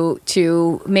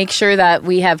to make sure that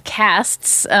we have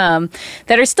casts that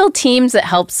are still teams that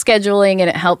help scheduling, and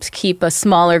it helps keep a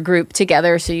smaller group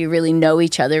together so you really know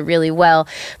each other really well.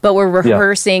 But we're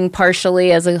rehearsing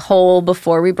partially as a whole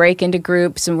before we break into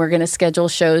groups, and we're going to schedule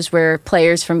shows where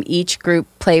players from each group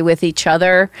play with each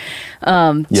other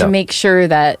to make sure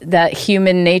that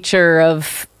human nature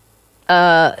of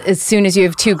as soon as you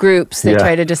have two groups, they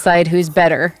try to decide who's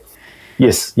better.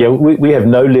 Yes, we have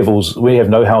no levels. We have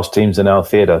no house teams in our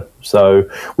theatre. So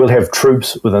we'll have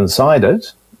troops within inside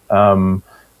it, and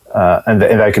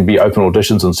they can be open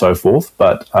auditions and so forth.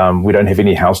 But we don't have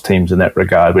any house teams in that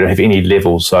regard. We don't have any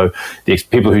levels. So the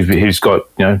people who's got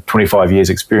 25 years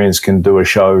experience can do a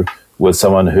show with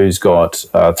someone who's got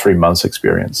 3 months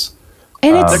experience.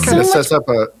 And it's that kind of sets up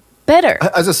a better.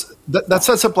 That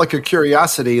sets up like a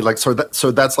curiosity, like so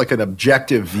that's like an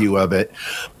objective view of it.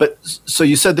 But so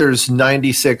you said there's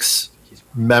 96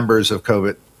 members of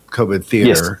COVID theater.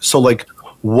 Yes. So like,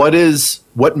 what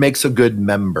makes a good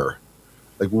member?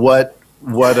 Like what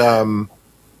we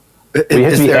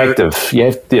have to be active.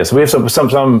 So we have some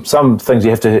things you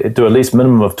have to do at least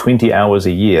minimum of 20 hours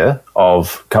a year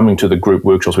of coming to the group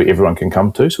workshops where everyone can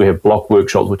come to. So we have block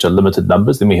workshops, which are limited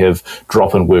numbers. Then we have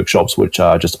drop-in workshops, which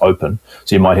are just open.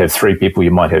 So you might have 3 people,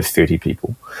 you might have 30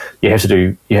 people. You have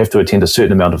to attend a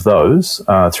certain amount of those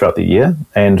throughout the year.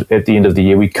 And at the end of the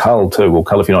year, we cull too. We'll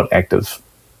cull if you're not active.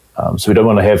 So we don't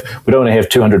want to have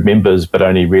 200 members, but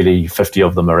only really 50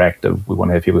 of them are active. We want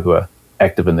to have people who are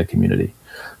active in the community.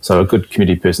 So a good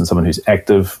community person, someone who's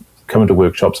active, come into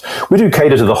workshops. We do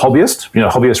cater to the hobbyist,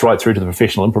 hobbyists right through to the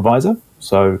professional improviser.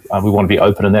 So we want to be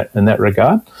open in that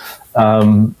regard.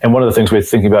 And one of the things we're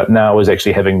thinking about now is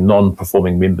actually having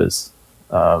non-performing members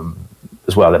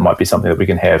as well. That might be something that we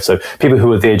can have. So people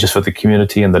who are there just for the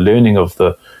community and the learning of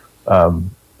the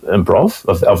improv,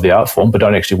 of the art form, but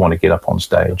don't actually want to get up on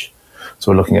stage.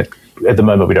 So we're looking at the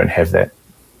moment, we don't have that.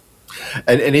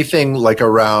 And anything like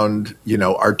around,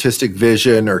 artistic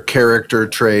vision or character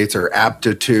traits or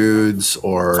aptitudes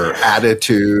or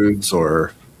attitudes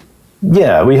or.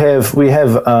 Yeah, we have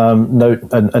a no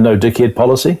dickhead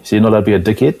policy, so you're not allowed to be a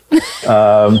dickhead.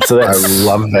 So that's, I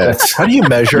love that. How do you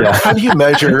measure? Yeah. How do you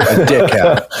measure a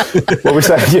dickhead? Well, we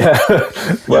say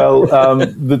Well,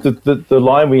 the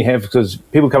line we have, because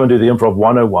people come and do the improv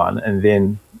 101, and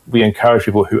then we encourage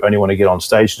people who only want to get on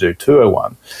stage to do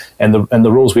 201. And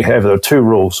the rules we have, there are two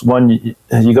rules. One, you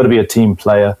got to be a team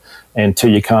player, and two,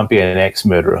 you can't be an axe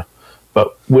murderer.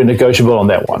 But we're negotiable on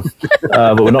that one.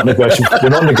 But we're not negotiable. We're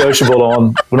not negotiable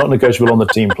on the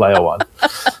team player one.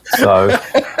 So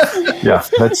yeah,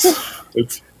 that's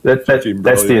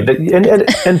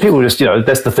and people just,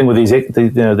 that's the thing with these the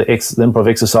improv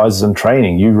exercises and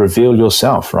training. You reveal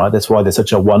yourself, right? That's why they're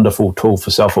such a wonderful tool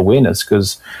for self-awareness,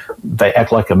 because they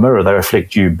act like a mirror. They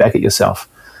reflect you back at yourself.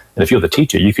 And if you're the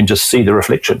teacher, you can just see the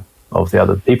reflection of the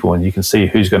other people, and you can see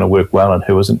who's going to work well and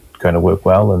who isn't going to work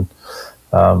well. And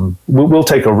we'll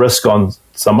take a risk on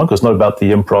someone, because it's not about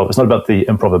the improv. It's not about the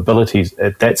improv abilities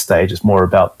at that stage. It's more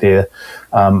about their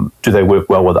do they work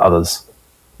well with others,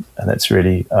 and that's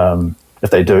really if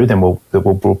they do, then we'll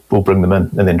bring them in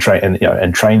and then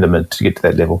train them to get to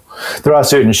that level. There are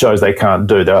certain shows they can't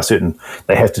do. There are certain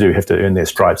they have to earn their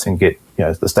stripes and get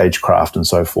the stagecraft and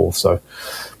so forth. So,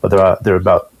 but there are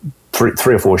about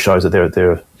three or four shows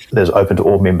that there's open to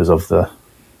all members of the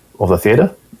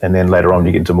theatre. And then later on,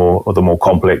 you get into more of the more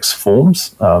complex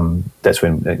forms. That's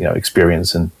when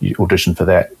experience, and you audition for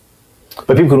that.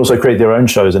 But people can also create their own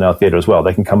shows in our theatre as well.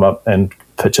 They can come up and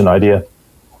pitch an idea.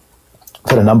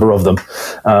 Had a number of them.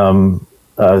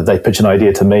 They pitch an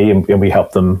idea to me, and we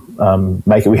help them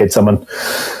make it. We had one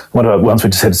of the ones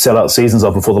we just had sellout seasons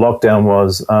of before the lockdown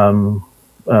was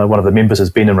one of the members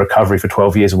has been in recovery for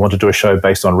 12 years and wanted to do a show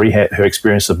based on rehab, her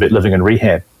experience of living in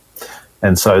rehab.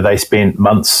 And so they spent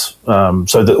months. All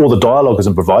the dialogue is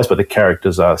improvised, but the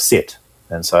characters are set.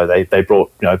 And so they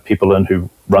brought people in who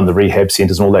run the rehab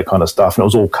centres and all that kind of stuff. And it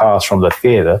was all cast from the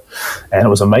theatre, and it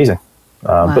was amazing.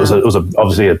 Wow. But it was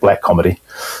obviously a black comedy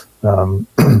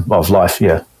of life,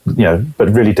 yeah.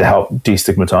 But really to help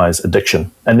destigmatize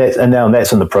addiction, and now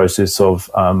that's in the process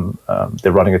of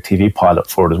they're running a TV pilot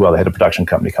for it as well. They had a production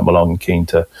company come along and keen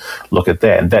to look at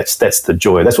that, and that's the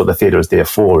joy. That's what the theatre is there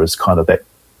for, is kind of that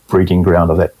breeding ground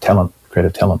of that talent,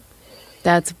 creative talent.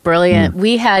 That's brilliant.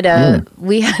 We had a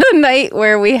night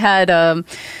where we had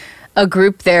a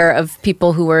group there of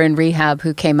people who were in rehab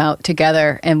who came out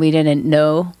together, and we didn't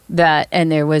know that. And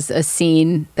there was a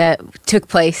scene that took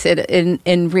place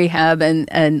in rehab,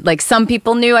 and like some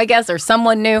people knew, I guess, or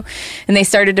someone knew, and they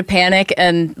started to panic.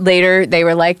 And later they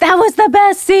were like, "That was the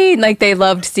best scene!" Like they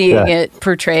loved seeing it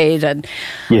portrayed, and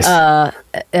yes.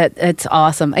 It's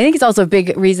awesome. I think it's also a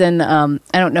big reason. I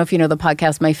don't know if you know the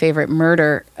podcast My Favorite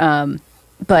Murder.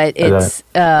 But it's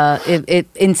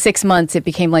in 6 months it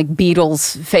became like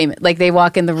Beatles famous. Like they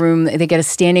walk in the room, they get a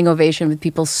standing ovation with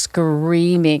people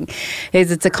screaming.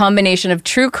 It's a combination of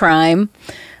true crime,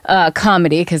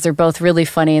 comedy, because they're both really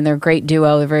funny and they're a great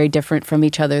duo. They're very different from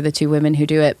each other, the two women who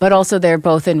do it. But also they're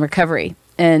both in recovery.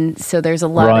 And so there's a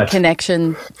lot of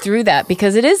connection through that,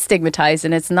 because it is stigmatized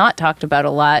and it's not talked about a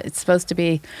lot. It's supposed to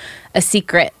be a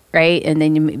secret, right? And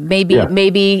then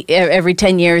maybe every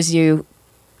 10 years you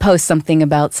post something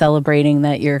about celebrating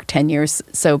that you're 10 years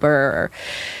sober,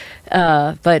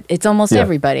 but it's almost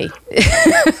everybody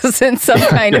is in some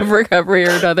kind of recovery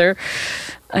or another,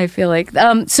 I feel like.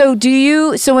 So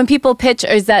when people pitch,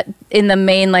 is that in the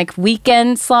main like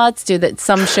weekend slots? Do that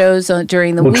some shows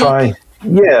during the week? Try.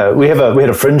 Yeah, we had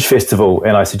a fringe festival,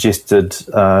 and I suggested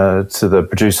to the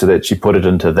producer that she put it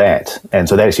into that, and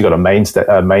so they actually got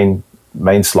a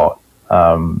main slot.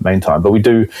 Main time, but we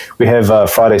have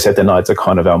Friday, Saturday nights are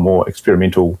kind of our more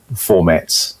experimental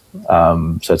formats.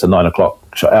 So it's a 9 o'clock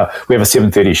show. We have a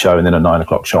 7:30 show and then a 9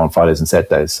 o'clock show on Fridays and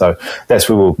Saturdays. So that's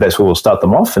where we'll start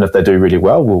them off, and if they do really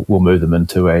well, we'll move them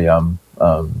into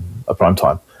a prime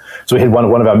time. So we had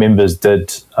one of our members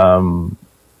did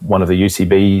one of the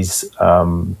UCB's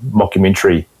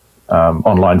mockumentary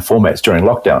online formats during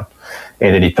lockdown,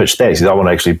 and then he pitched that. He said, "I want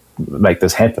to actually make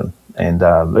this happen." And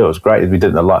it was great. We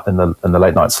did it in the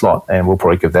late night slot, and we'll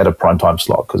probably give that a primetime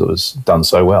slot because it was done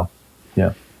so well.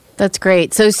 Yeah. That's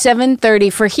great. So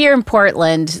 7:30 for here in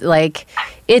Portland, like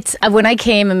it's when I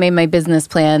came and made my business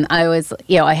plan, I was,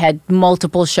 I had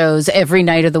multiple shows every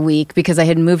night of the week because I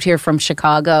had moved here from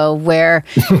Chicago where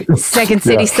Second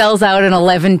City sells out an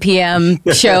 11 p.m.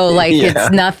 show like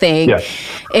it's nothing. Yeah.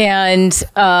 And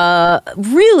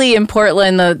really in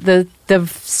Portland, the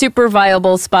super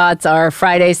viable spots are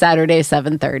Friday, Saturday,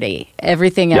 7:30.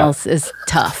 Everything else is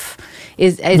tough.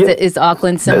 Is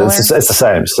Auckland similar? It's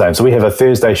the same. So we have a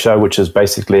Thursday show, which is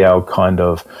basically our kind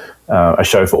of a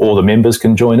show for all the members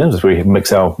can join in. So we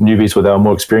mix our newbies with our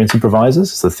more experienced improvisers.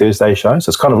 It's the Thursday show. So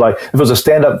it's kind of like, if it was a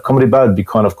stand-up comedy bar, it'd be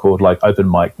kind of called like open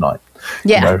mic night.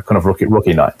 Yeah. Kind of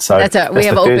rookie night. So we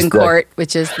have open court,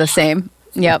 which is the same.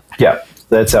 Yep. Yeah.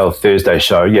 That's our Thursday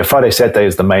show. Yeah, Friday, Saturday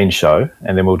is the main show,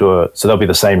 and then we'll do so there'll be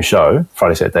the same show,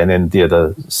 Friday, Saturday, and then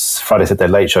the Friday, Saturday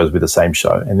late shows will be the same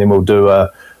show. And then we'll do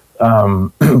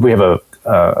we have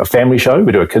a family show.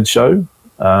 We do a kids show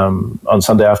on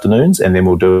Sunday afternoons, and then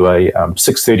we'll do a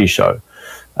 6:30 show.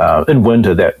 In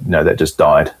winter, that just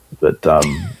died. But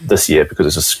this year, because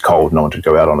it's just cold, no one could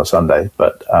go out on a Sunday.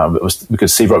 But it was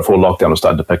because Seabrook 4 lockdown was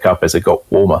starting to pick up as it got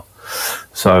warmer.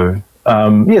 So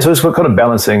so it's kind of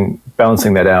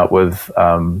balancing that out with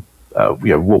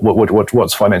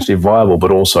what's financially viable,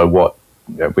 but also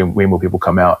when will people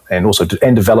come out, and also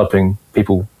and developing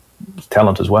people's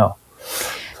talent as well.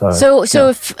 So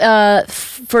if,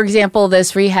 for example,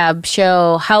 this rehab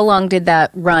show, how long did that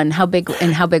run? How big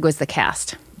was the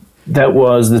cast?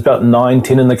 There's about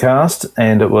 9-10 in the cast,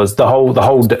 and it was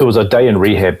it was a day in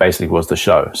rehab basically was the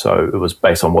show. So it was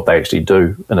based on what they actually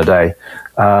do in a day.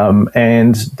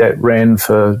 And that ran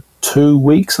for 2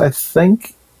 weeks, I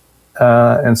think,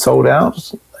 and sold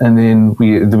out. And then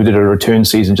we did a return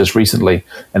season just recently,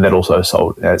 and that also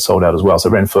sold out as well. So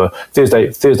it ran for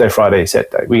Thursday, Friday,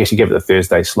 Saturday. We actually gave it the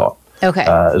Thursday slot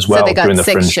as well. So they got during the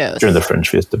 6 Fringe, shows. During the Fringe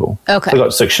Festival. Okay. They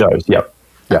got 6 shows, yep.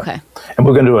 Okay. And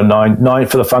we're going to do a nine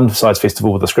for the Fun Size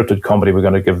Festival with the scripted comedy. We're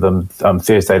going to give them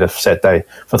Thursday to Saturday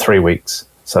for 3 weeks.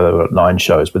 So they've got 9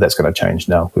 shows, but that's going to change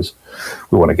now because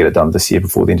we want to get it done this year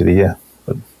before the end of the year.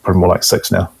 But probably more like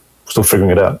 6 now. We're still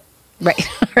figuring it out. Right.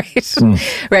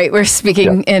 Right. We're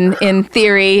speaking in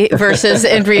theory versus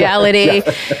in reality.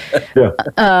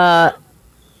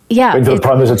 Yeah. When the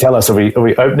Prime Minister tell us, are we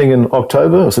opening in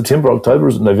October or September, October, or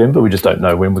is it November? We just don't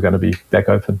know when we're going to be back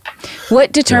open.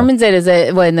 What determines it? Is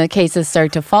it when the cases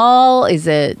start to fall? Do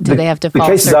they have to fall?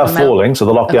 The cases are falling, so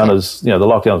the lockdown is, the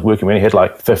lockdown is working. We only had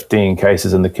like 15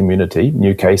 cases in the community,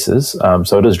 new cases,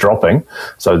 so it is dropping.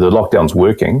 So the lockdown's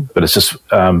working, but it's just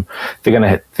they're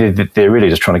really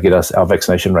just trying to get our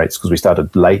vaccination rates, because we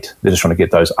started late. They're just trying to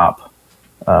get those up,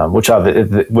 which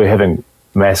we're having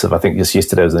massive. I think just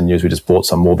yesterday was in the news, we just bought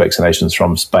some more vaccinations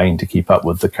from Spain to keep up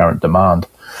with the current demand.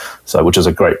 So, which is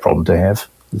a great problem to have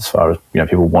as far as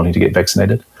people wanting to get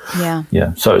vaccinated. Yeah.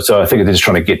 So I think they're just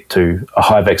trying to get to a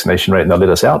high vaccination rate and they'll let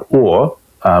us out, or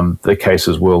the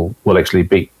cases will actually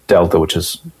beat Delta, which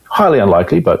is highly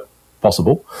unlikely but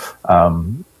possible,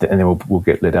 and then we'll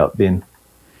get let out then.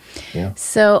 Yeah.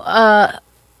 So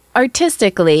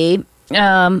artistically,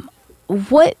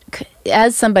 what,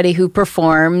 as somebody who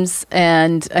performs,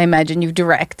 and I imagine you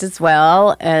direct as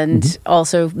well, and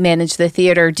also manage the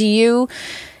theater, do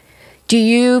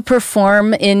you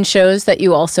perform in shows that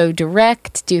you also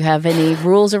direct? Do you have any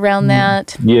rules around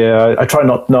that? Yeah, I try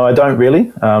not. No, I don't really.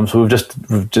 So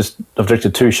I've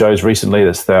directed 2 shows recently.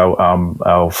 That's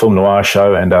our film noir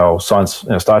show and our science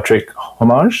Star Trek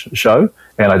homage show,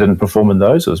 and I didn't perform in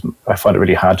those. I find it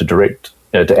really hard to direct.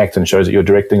 To act in shows that you're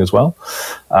directing as well.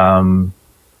 And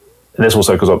that's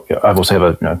also because I also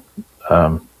have a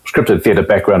scripted theatre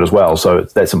background as well, so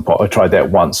that's important. I tried that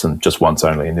once and just once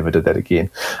only, and never did that again.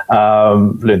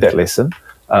 Learned that lesson.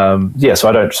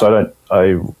 So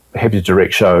I'm happy to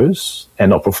direct shows and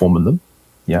not perform in them.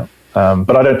 Yeah.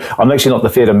 But I'm actually not the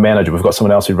theatre manager. We've got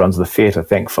someone else who runs the theatre,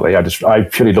 thankfully. I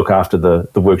purely look after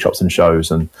the workshops and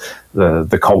shows and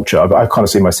the culture. I kind of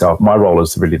see my role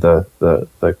as really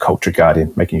the culture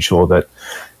guardian, making sure that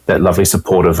lovely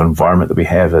supportive environment that we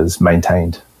have is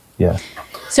maintained. Yeah.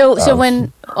 So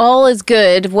when all is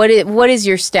good, what is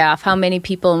your staff? How many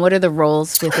people, and what are the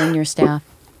roles within your staff?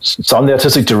 So I'm the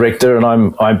artistic director, and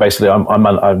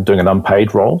I'm doing an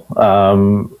unpaid role.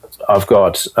 I've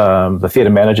got the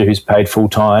theatre manager who's paid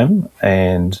full-time,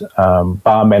 and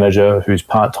bar manager who's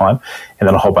part-time, and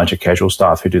then a whole bunch of casual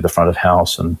staff who do the front of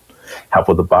house and help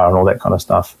with the bar and all that kind of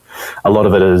stuff. A lot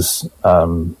of it is,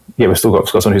 we've still got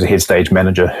someone who's a head stage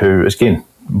manager who, again,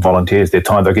 volunteers their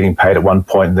time. They're getting paid at one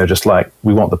point, and they're just like,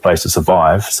 we want the place to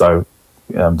survive, so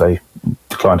they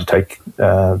decline to take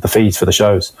the fees for the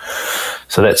shows.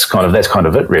 So that's kind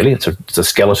of it, really. It's a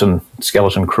skeleton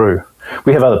crew.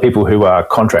 We have other people who are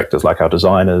contractors, like our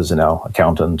designers and our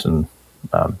accountant and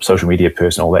social media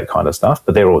person, all that kind of stuff.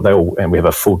 But they all, and we have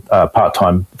a full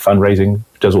part-time fundraising,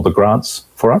 does all the grants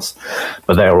for us.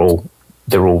 But they're all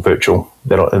virtual.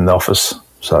 They're not in the office.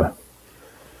 So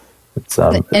it's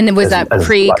and was that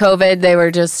pre-COVID? They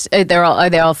were just are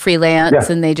they all freelance,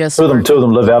 and they just two of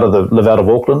them live out of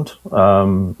Auckland.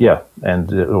 And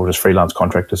they're all just freelance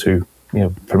contractors who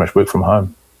pretty much work from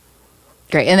home.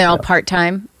 Great, and they're all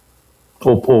part-time.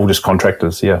 All just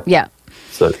contractors, yeah. Yeah.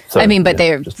 So I mean, but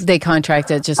they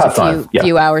contracted just a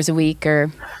few hours a week,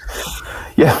 or.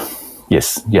 Yeah.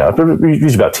 Yes. Yeah.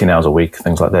 Usually about 10 hours a week,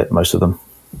 things like that. Most of them.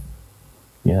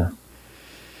 Yeah.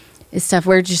 It's tough.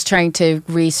 We're just trying to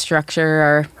restructure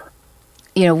our,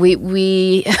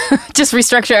 we just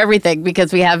restructure everything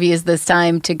because we have used this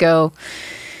time to go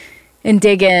and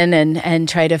dig in and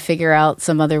try to figure out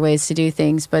some other ways to do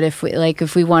things. But if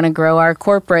we want to grow our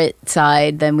corporate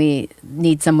side, then we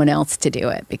need someone else to do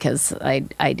it because I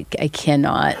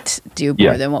cannot do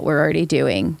more than what we're already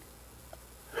doing.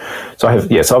 So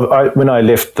when I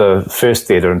left the first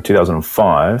theatre in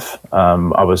 2005,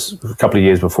 I was a couple of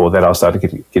years before that, I started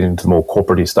to get into more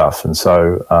corporate stuff. And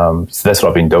so that's what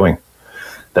I've been doing.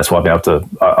 That's why I've been able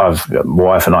to, my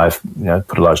wife and I have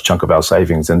put a large chunk of our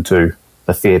savings into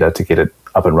the theatre to get it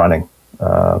up and running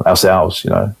ourselves,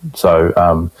 So,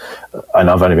 and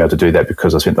I've only been able to do that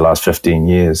because I spent the last 15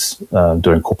 years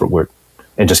doing corporate work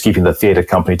and just keeping the theatre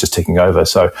company just ticking over.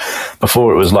 So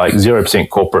before it was like 0%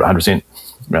 corporate, 100%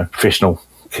 professional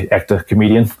actor,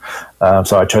 comedian.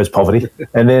 So I chose poverty.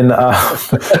 And then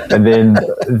then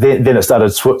it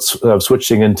started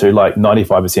switching into like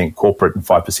 95% corporate and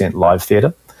 5% live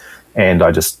theatre. And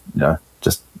I just a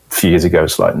few years ago,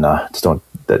 it's like, just don't.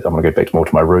 I'm going to go back more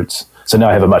to my roots. So now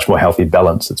I have a much more healthy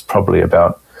balance. It's probably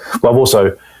about, I've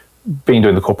also been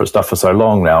doing the corporate stuff for so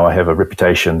long now, I have a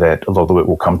reputation that a lot of the work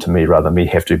will come to me rather than me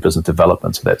have to do business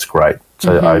development. So that's great.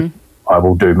 So I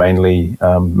will do mainly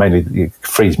it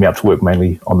frees me up to work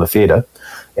mainly on the theatre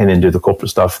and then do the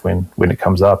corporate stuff when it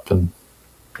comes up. And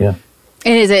yeah.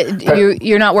 And is it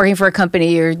you're not working for a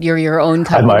company? You're your own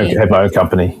company. I have my own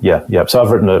company. Yeah. So I've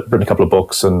written a couple of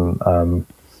books and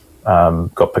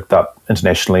got picked up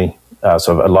internationally.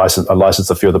 So I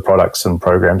licensed a few of the products and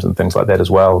programs and things like that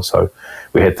as well. So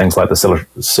we had things like the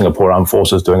Singapore Armed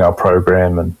Forces doing our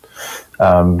program, and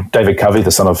David Covey,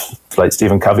 the son of late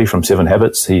Stephen Covey from Seven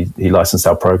Habits, he licensed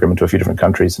our program into a few different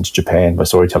countries, into Japan, my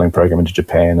storytelling program into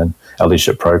Japan, and our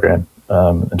leadership program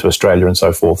into Australia and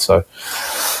so forth. So,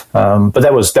 but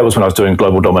that was when I was doing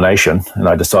global domination, and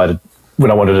I decided when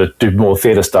I wanted to do more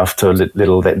theatre stuff to let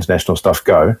all that international stuff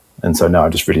go. And so now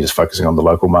I'm just really focusing on the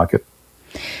local market.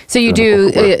 So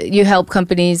you help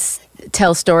companies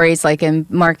tell stories like in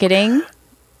marketing?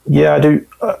 Yeah, I do.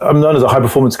 I'm known as a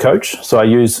high-performance coach, so I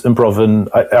use improv, and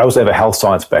I also have a health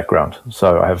science background.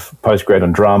 So I have postgrad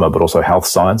in drama, but also health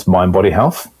science, mind-body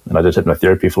health, and I did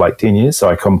hypnotherapy for like 10 years. So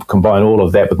I combine all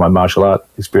of that with my martial art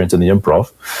experience in the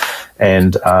improv.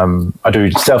 And I do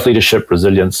self-leadership,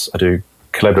 resilience, I do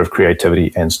collaborative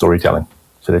creativity, and storytelling.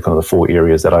 So they're kind of the 4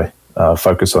 areas that I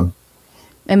focus on.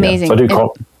 Amazing.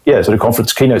 Yeah. So I do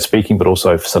conference keynote speaking, but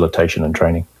also facilitation and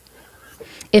training.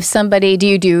 If somebody,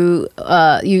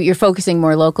 you're focusing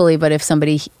more locally, but if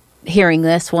somebody hearing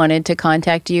this wanted to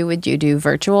contact you, would you do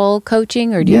virtual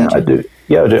coaching or do you? I do.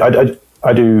 Yeah,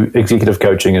 I do executive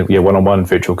coaching and one-on-one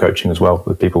virtual coaching as well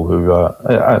with people who,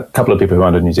 a couple of people who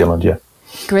are in New Zealand, yeah.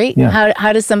 Great. Yeah.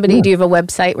 How does somebody, do you have a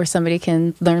website where somebody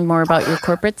can learn more about your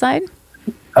corporate side?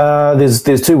 There's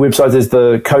 2 websites. There's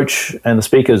the coach and the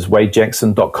speakers,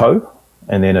 wadejackson.co.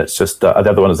 And then it's just, the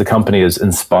other one is the company is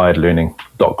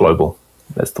inspiredlearning.global.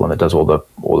 That's the one that does all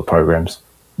the programs.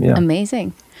 Yeah.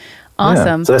 Amazing.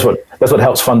 Awesome. Yeah. So that's what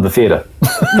helps fund the theatre.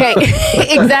 Okay.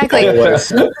 Exactly.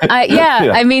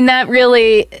 I mean, that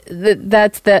really,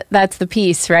 that's the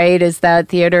piece, right? Is that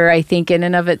theater, I think in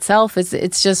and of itself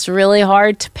it's just really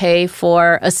hard to pay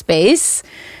for a space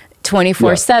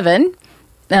 24/7,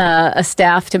 a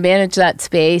staff to manage that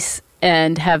space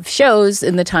and have shows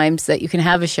in the times that you can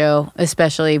have a show,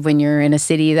 especially when you're in a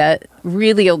city that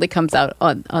really only comes out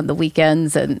on the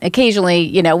weekends. And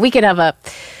occasionally, we could have a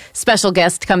special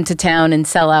guest come to town and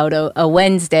sell out a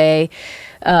Wednesday,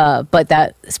 but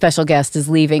that special guest is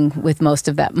leaving with most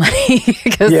of that money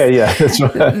because that's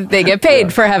right. They get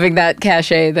paid for having that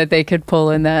cachet that they could pull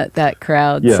in that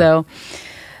crowd. Yeah. So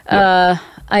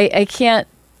I can't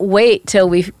wait till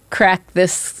we crack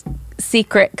this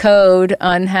secret code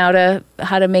on how to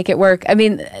make it work. I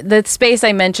mean, the space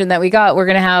I mentioned that we got, we're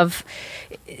going to have,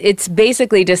 it's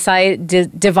basically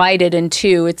divided in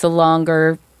 2. It's a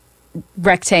longer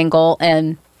rectangle,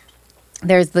 and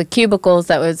there's the cubicles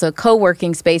that was a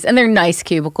co-working space, and they're nice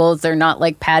cubicles. They're not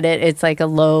like padded. It's like a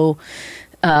low,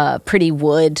 pretty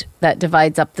wood that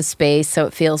divides up the space, so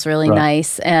it feels really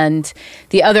nice. And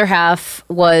the other half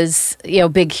was,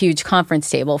 big, huge conference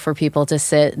table for people to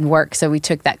sit and work. So we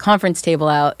took that conference table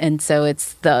out, and so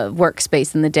it's the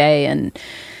workspace in the day and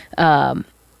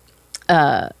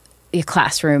a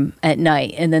classroom at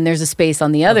night. And then there's a space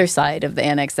on the other side of the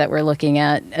annex that we're looking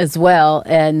at as well.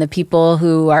 And the people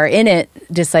who are in it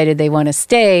decided they want to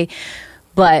stay,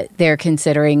 but they're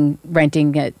considering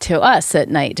renting it to us at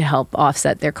night to help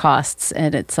offset their costs.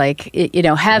 And it's like,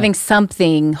 having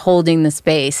something holding the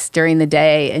space during the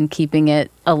day and keeping it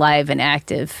alive and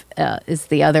active is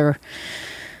the other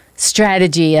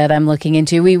strategy that I'm looking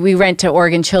into. We rent to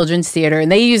Oregon Children's Theater,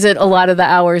 and they use it a lot of the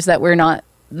hours that we're not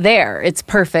there. It's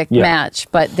perfect match,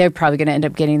 but they're probably going to end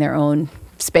up getting their own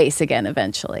space again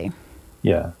eventually.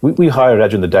 Yeah, we hire it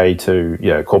out during the day to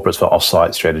corporates for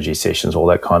off-site strategy sessions, all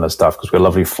that kind of stuff, because we're a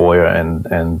lovely foyer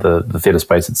and the theatre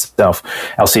space itself.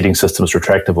 Our seating system is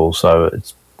retractable, so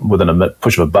it's within a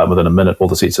push of a button, within a minute, all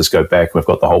the seats just go back. We've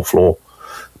got the whole floor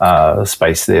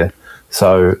space there.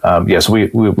 So so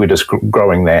we're just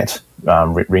growing that,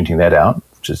 renting that out,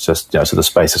 which is just so the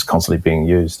space is constantly being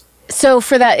used. So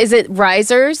for that, is it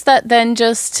risers that then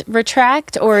just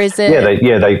retract, or is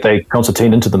it? They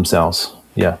concertine into themselves.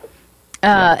 Yeah.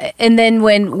 And then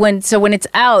when it's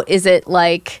out, is it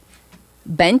like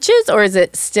benches, or is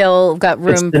it still got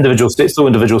room? It's individual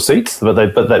seats, but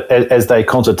as they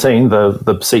concertine,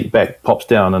 the seat back pops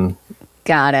down and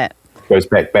got it. Goes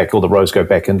back. All the rows go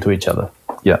back into each other.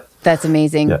 Yeah, that's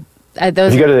amazing. Yeah.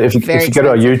 Those if you go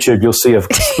to our YouTube, you'll see we've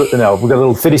got a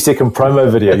little 30-second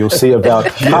promo video. You'll see about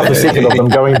half a second of them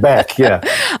going back. Yeah,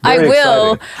 I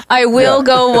will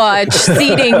go watch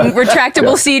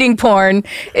retractable seating porn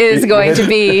is going to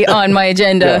be on my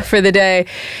agenda for the day.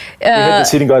 We had the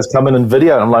seating guys come in and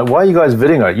video, and I'm like, why are you guys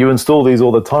videoing it? You install these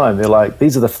all the time. They're like,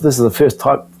 this is the first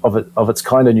type of its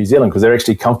kind in New Zealand, because they're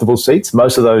actually comfortable seats.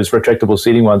 Most of those retractable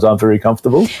seating ones aren't very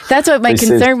comfortable. That's what my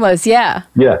concern was. Yeah.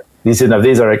 Yeah. He said, no,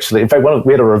 these are actually, in fact,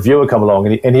 we had a reviewer come along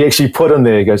and he actually put in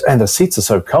there, he goes, and the seats are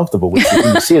so comfortable.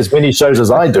 You see as many shows as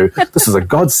I do. This is a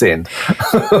godsend.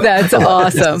 That's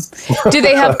awesome. Do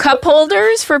they have cup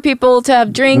holders for people to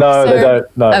have drinks? No, they don't.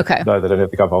 No, okay. No, they don't have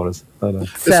the cup holders. No.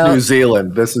 It's New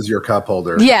Zealand. This is your cup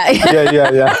holder. Yeah.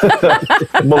 Yeah.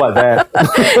 More like that.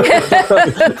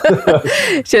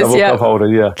 Just, cup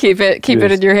holder, yeah. Keep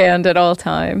it in your hand at all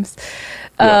times.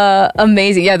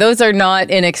 Amazing. Yeah, those are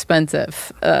not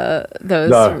inexpensive.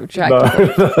 Those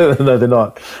retractable. No, they're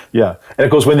not. Yeah, and of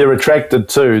course, when they're retracted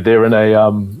too, they're in a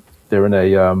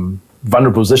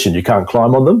vulnerable position. You can't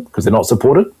climb on them because they're not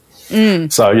supported.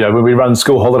 So when we run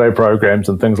school holiday programs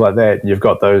and things like that, you've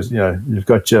got those. You've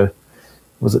got your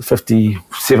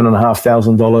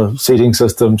 $57,500 seating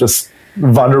system just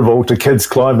vulnerable to kids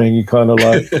climbing. You kind of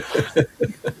like.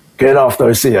 Get off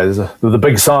those seats. There's the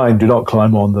big sign, do not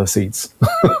climb on the seats.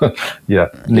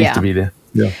 Needs to be there.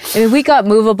 Yeah. I mean, we got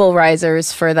movable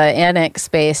risers for the annex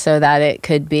space so that it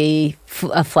could be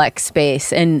a flex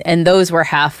space. And those were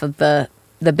half of the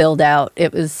build out.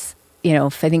 It was, I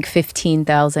think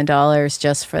 $15,000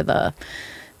 just for the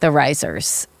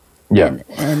risers. Yeah.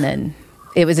 And then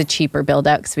it was a cheaper build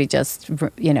out because we just,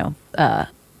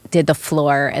 did the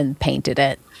floor and painted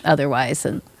it otherwise.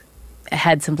 And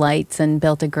had some lights and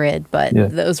built a grid, but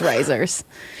those risers.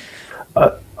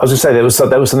 I was going to say that was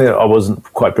something that I wasn't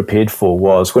quite prepared for.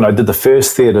 Was when I did the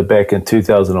first theatre back in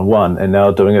 2001, and now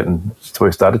doing it where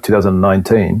we started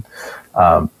 2019.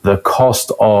 The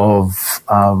cost of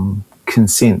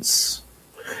consents.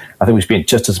 I think we spent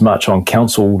just as much on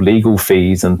council legal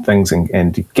fees and things,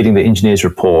 and getting the engineer's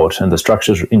report and the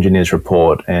structures engineer's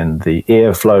report and the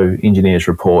airflow engineer's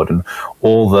report, and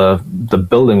all the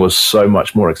building was so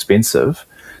much more expensive,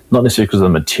 not necessarily because of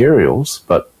the materials,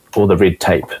 but all the red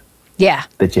tape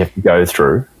that you have to go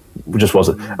through. Just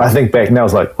wasn't. I think back now,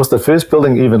 it's like, was the first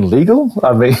building even legal?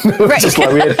 I mean, just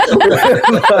like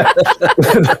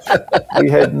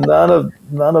we had none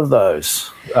of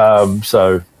those.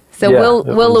 So Will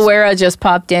Luera just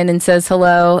popped in and says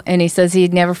hello, and he says he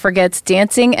never forgets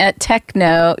dancing at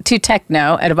techno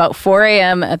at about 4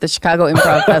 a.m. at the Chicago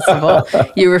Improv Festival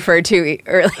you referred to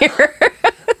earlier.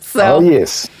 So,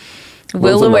 yes.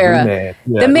 Will Luera,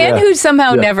 the man who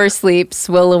somehow never sleeps,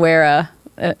 Will Luera,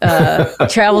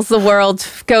 travels the world,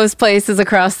 goes places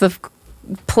across the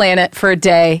planet for a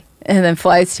day, and then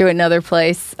flies to another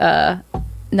place.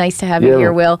 Nice to have you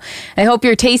here, Will. I hope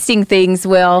you're tasting things,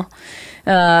 Will.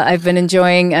 I've been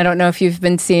enjoying, I don't know if you've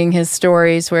been seeing his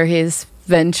stories where he's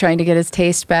been trying to get his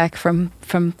taste back from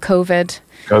COVID.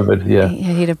 He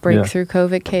had a breakthrough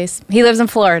COVID case. He lives in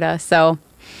Florida, so.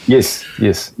 Yes.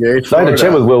 Yeah, I had a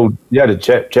chat with Will. Yeah, I had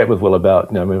a chat with Will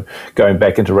about going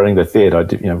back into running the theatre.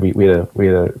 We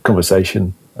had a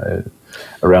conversation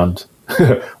around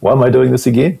why am I doing this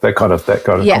again? That kind of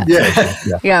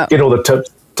conversation. Yeah. Get all the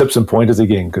tips and pointers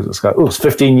again, because it's like, it's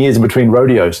 15 years in between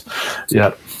rodeos.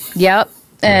 Yeah. Yep.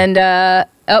 And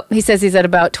he says he's at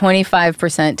about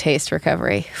 25% taste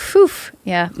recovery. Whew.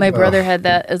 Yeah, my brother had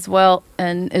that as well,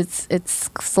 and it's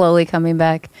slowly coming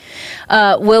back.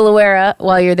 Will Luera,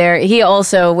 while you're there, he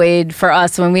also weighed for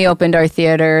us when we opened our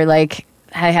theater. Like,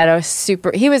 I had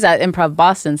he was at Improv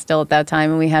Boston still at that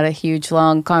time, and we had a huge,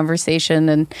 long conversation,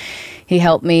 and he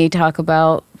helped me talk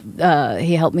about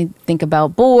he helped me think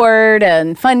about board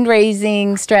and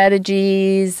fundraising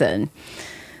strategies and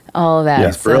all of that.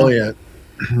 He's brilliant.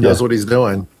 He knows what he's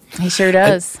doing. He sure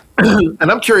does.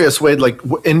 And I'm curious, Wade, like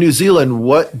in New Zealand,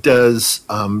 what does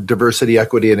diversity,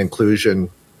 equity, and inclusion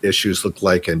issues look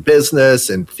like in business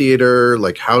and theater?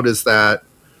 Like, how does that?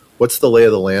 What's the lay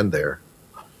of the land there?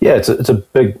 Yeah, it's a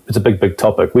big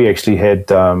topic. We actually had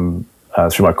through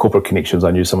my corporate connections,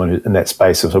 I knew someone in that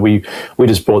space, so we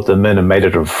just brought them in and made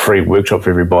it a free workshop for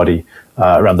everybody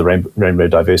around the rainbow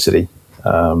diversity.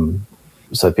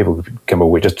 So people could become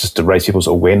aware, just to raise people's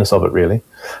awareness of it, really.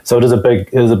 So it is a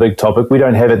big topic. We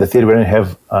don't have at the theatre. We don't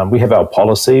have. We have our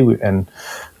policy, and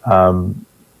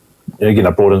again, I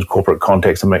brought in corporate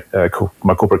contacts to make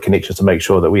my corporate connections to make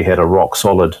sure that we had a rock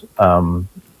solid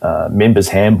members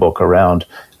handbook around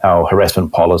our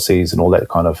harassment policies and all that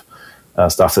kind of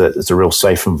stuff. So that it's a real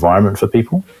safe environment for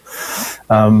people.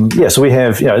 So we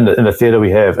have, in the theatre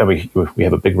we have, and we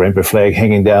have a big rainbow flag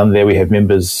hanging down there. We have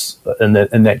members in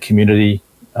that community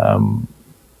in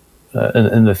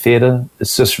the theatre.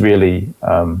 It's just really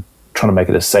trying to make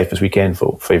it as safe as we can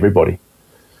for everybody.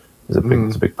 It's a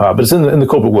big part, but it's in the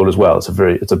corporate world as well. It's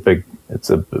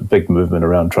a big movement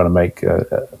around trying to make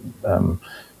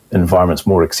environments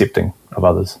more accepting of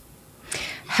others.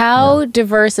 How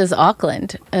diverse is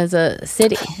Auckland as a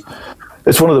city?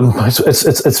 It's one of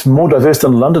the. It's more diverse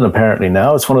than London apparently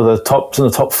now. It's one of the top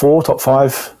 4, top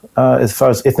 5 as far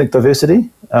as ethnic diversity.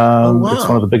 Wow. It's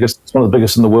one of the biggest. It's one of the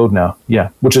biggest in the world now.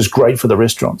 Yeah, which is great for the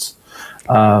restaurants.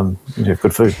 You have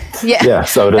good food. Yeah.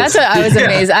 So it that's is. what I was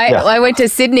amazed. I went to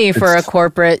Sydney for a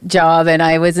corporate job, and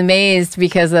I was amazed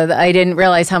because I didn't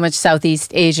realize how much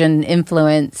Southeast Asian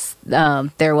influence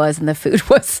there was, and the food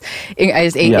was. I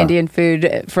just ate Indian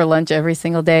food for lunch every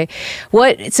single day.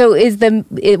 What is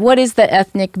the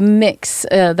ethnic mix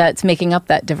that's making up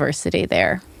that diversity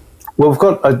there? Well, we've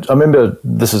got. I remember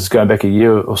this is going back a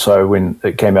year or so when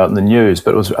it came out in the news,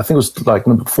 but I think it was like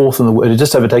number 4th in the world. It had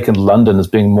just overtaken London as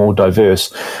being more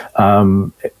diverse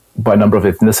by number of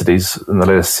ethnicities in the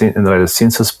latest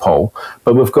census poll.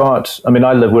 But we've got. I mean,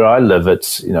 I live where I live.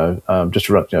 It's just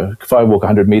around. If I walk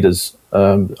 100 meters,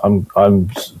 I'm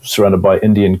surrounded by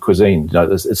Indian cuisine.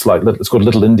 It's called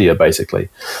Little India basically.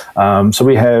 So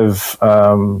we have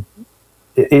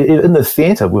in the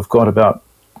theatre we've got about.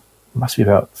 Must be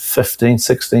about 15,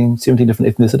 16, 17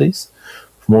 different ethnicities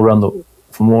from all around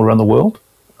the world.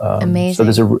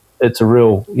 Amazing. So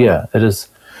it is.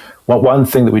 One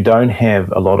thing that we don't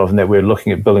have a lot of, and that we're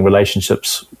looking at building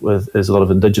relationships with, is a lot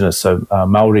of Indigenous, so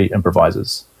Maori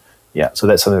improvisers. Yeah, so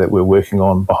that's something that we're working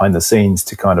on behind the scenes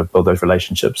to kind of build those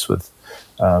relationships with,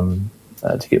 to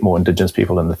get more Indigenous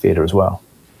people in the theatre as well.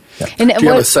 Yeah. And do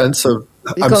you have a sense of?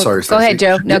 I'm sorry, Stacey. Go ahead,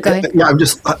 Joe. No, go ahead. Yeah,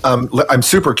 I'm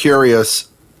super curious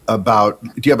about,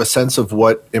 do you have a sense of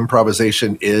what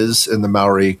improvisation is in the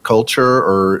Maori culture,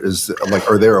 or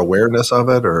are there awareness of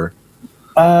it, or?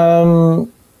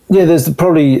 There's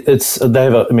probably they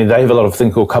have a lot of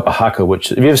things called kapa haka, which,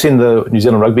 have you ever seen the New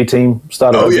Zealand rugby team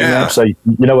start? Oh yeah. So you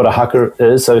know what a haka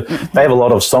is. So they have a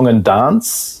lot of song and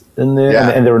dance in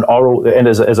there, and they're an oral. And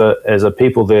as a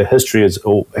people, their history has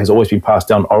always been passed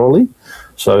down orally.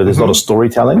 So there's a lot of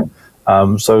storytelling.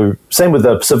 So same with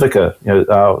the Pacifica,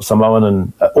 Samoan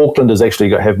and Auckland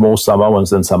have more Samoans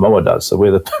than Samoa does. So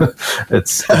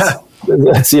it's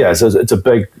a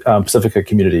big Pacifica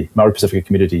community, Maori Pacifica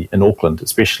community in Auckland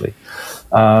especially,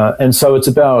 and so it's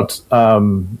about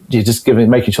just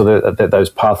making sure that those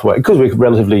pathways, because we're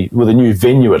relatively with a new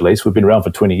venue, at least we've been around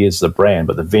for 20 years as a brand,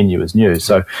 but the venue is new,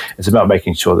 so it's about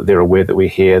making sure that they're aware that we're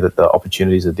here, that the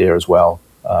opportunities are there as well.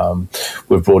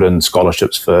 We've brought in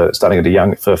scholarships for starting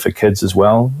at for kids as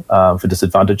well, for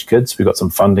disadvantaged kids. We've got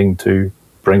some funding to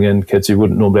bring in kids who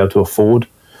wouldn't normally be able to afford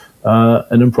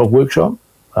an improv workshop,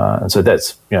 and so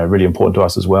that's really important to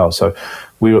us as well. So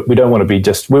we don't want to be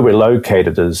just where we're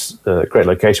located is a great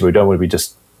location. We don't want to be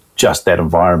just that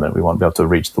environment. We want to be able to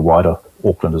reach the wider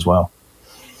Auckland as well.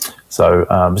 So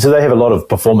they have a lot of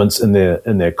performance in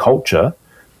their culture,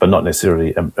 but not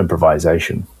necessarily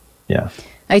improvisation. Yeah.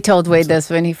 I told Wade this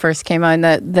when he first came on.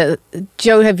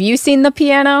 Joe, have you seen The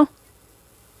Piano?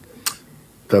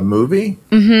 The movie?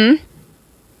 Mm-hmm.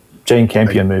 Jane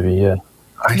Campion movie, yeah.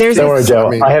 Don't worry,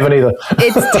 Joe. I haven't either.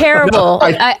 It's terrible.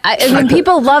 I mean,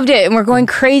 people loved it and were going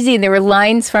crazy, and there were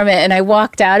lines from it, and I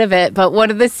walked out of it. But one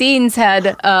of the scenes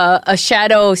had a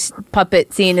shadow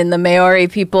puppet scene, and the Maori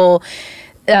people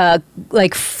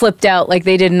flipped out, like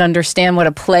they didn't understand what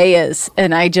a play is,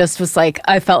 and I just was like,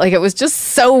 I felt like it was just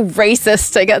so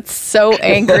racist. I got so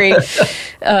angry.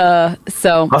 So I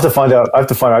have to find out.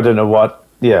 I don't know what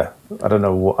Yeah, I don't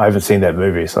know. I haven't seen that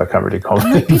movie, so I can't really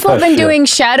comment. People have been doing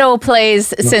shadow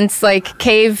plays since like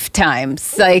cave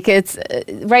times. Like it's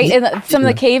right. And some of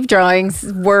the cave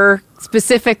drawings were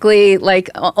specifically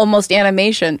like almost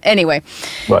animation. Anyway,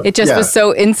 it just was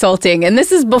so insulting. And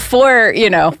this is before,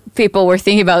 people were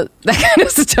thinking about that kind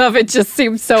of stuff. It just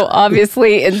seems so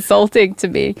obviously insulting to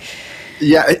me.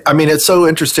 Yeah, I mean, it's so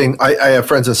interesting. I have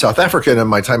friends in South Africa, and in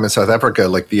my time in South Africa,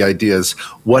 like the idea is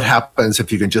what happens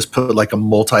if you can just put like a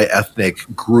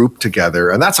multi-ethnic group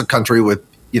together? And that's a country with,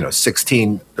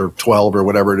 16 or 12 or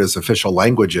whatever it is, official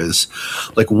languages.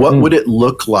 Like, what would it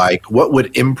look like? What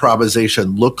would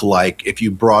improvisation look like if you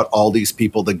brought all these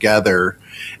people together?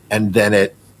 And then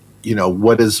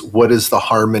what is the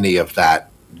harmony of that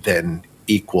then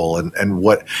equal, and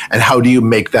how do you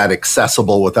make that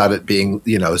accessible without it being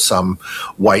some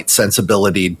white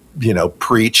sensibility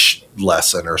preach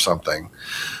lesson or something?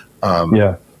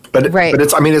 But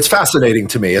it's fascinating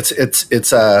to me.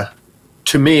 It's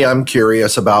to me, I'm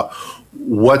curious about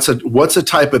what's a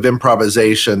type of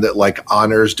improvisation that like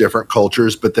honors different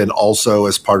cultures, but then also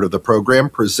as part of the program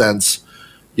presents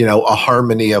a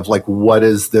harmony of like what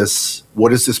does this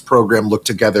program look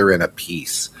together in a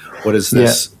piece? What is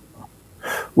this?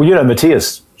 Well,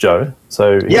 Matthias, Joe.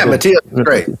 So Matthias is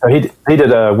great. So he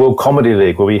did a World Comedy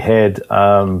League where we had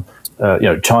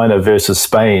China versus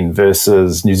Spain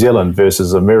versus New Zealand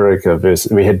versus America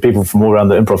we had people from all around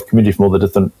the improv community from all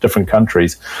the different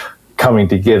countries coming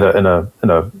together in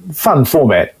a fun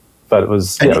format. But it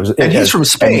was and he's from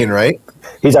Spain, right?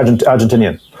 He's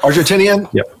Argentinian.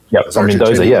 Argentinian? Yep. I mean,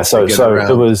 those are, So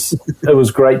it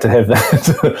was great to have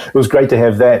that. It was great to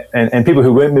have that. And people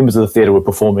who weren't members of the theatre were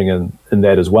performing in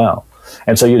that as well.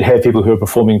 And so you'd have people who were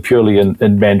performing purely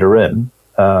in Mandarin,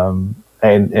 and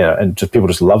just people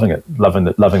just loving it,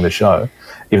 loving the show,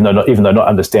 even though not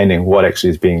understanding what actually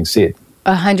is being said.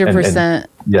 100%.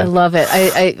 I love it.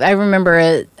 I remember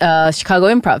at Chicago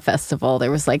Improv Festival,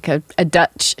 there was like a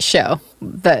Dutch show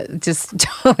that just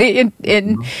totally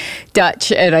in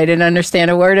Dutch, and I didn't understand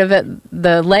a word of it,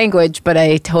 the language, but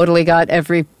I totally got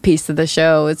every piece of the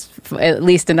show. It's at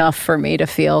least enough for me to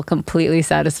feel completely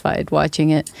satisfied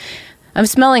watching it. I'm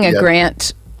smelling a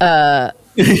grant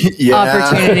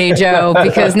opportunity, Joe,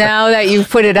 because now that you've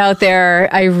put it out there,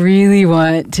 I really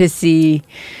want to see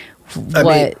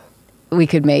what we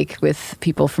could make with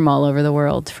people from all over the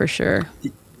world, for sure.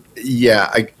 Yeah,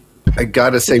 I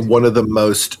gotta say, one of the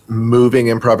most moving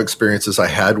improv experiences I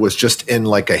had was just in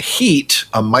like a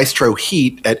maestro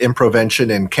heat at Improvention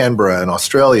in Canberra in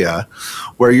Australia,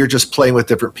 where you're just playing with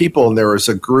different people, and there was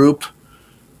a group.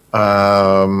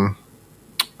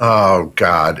 Oh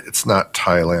God, it's not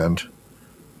Thailand.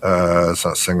 It's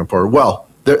not Singapore. Well,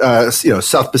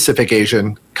 South Pacific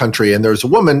Asian country, and there's a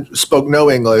woman who spoke no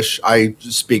English. I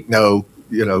speak no,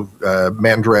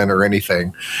 Mandarin or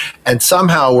anything. And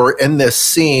somehow we're in this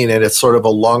scene, and it's sort of a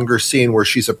longer scene where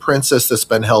she's a princess that's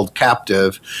been held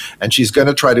captive, and she's going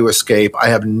to try to escape. I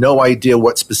have no idea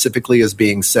what specifically is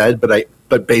being said,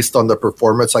 but based on the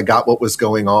performance, I got what was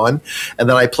going on. And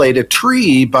then I played a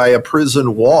tree by a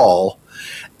prison wall.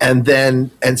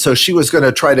 And so she was going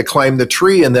to try to climb the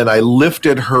tree, and then I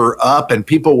lifted her up, and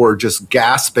people were just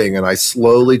gasping, and I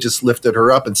slowly just lifted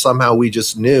her up, and somehow we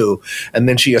just knew. And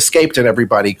then she escaped, and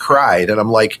everybody cried. And I'm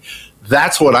like,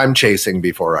 that's what I'm chasing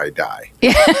before I die.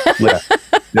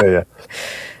 Yeah.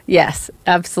 Yes,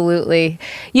 absolutely.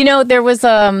 There was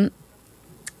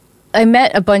I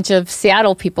met a bunch of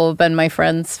Seattle people who've been my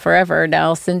friends forever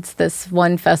now since this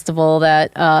one festival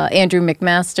that Andrew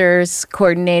McMaster's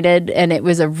coordinated, and it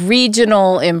was a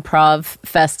regional improv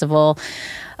festival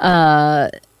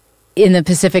in the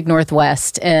Pacific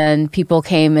Northwest, and people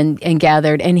came and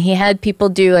gathered, and he had people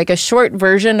do like a short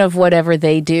version of whatever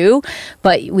they do,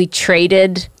 but we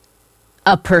traded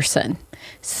a person.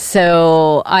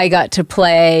 So I got to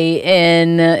play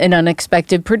in an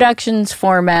Unexpected Productions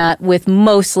format with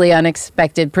mostly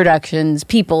Unexpected Productions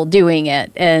people doing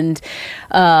it. And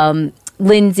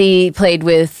Lindsay played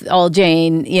with All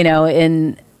Jane,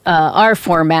 in our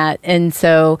format. And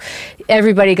so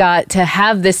everybody got to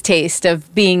have this taste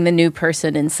of being the new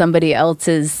person in somebody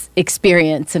else's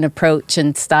experience and approach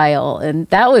and style. And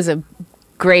that was a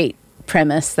great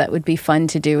premise that would be fun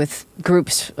to do with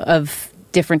groups of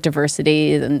different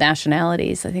diversities and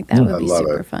nationalities. I think that would be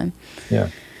super fun. Yeah.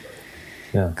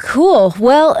 Cool.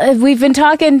 Well, we've been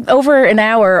talking over an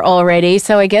hour already,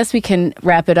 so I guess we can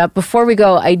wrap it up. Before we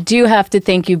go, I do have to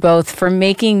thank you both for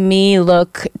making me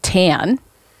look tan.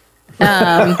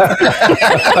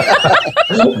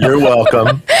 You're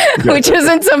welcome. Which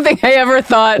isn't something I ever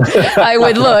thought I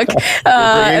would look.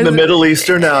 Bringing the Middle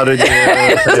Eastern out of you.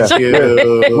 Thank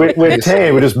you. We're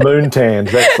tan. We're just moon tanned.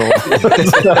 That's all.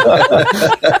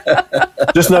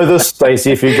 Just know this,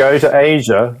 Stacey. If you go to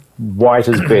Asia, white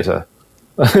is better.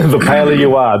 The paler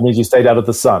you are, it means you stayed out of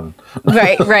the sun.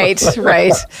 Right. I'm just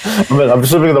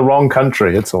living in the wrong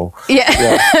country, it's all.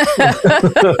 Yeah.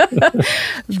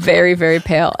 Very, very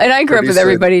pale. And I grew up with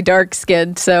everybody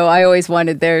dark-skinned, so I always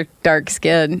wanted their dark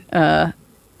skin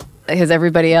because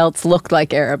everybody else looked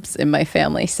like Arabs in my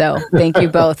family. So thank you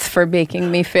both for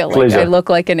making me feel like I look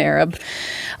like an Arab.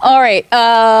 All right.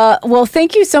 Well,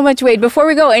 thank you so much, Wade. Before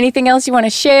we go, anything else you want to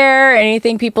share?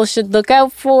 Anything people should look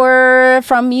out for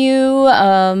from you,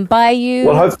 by you?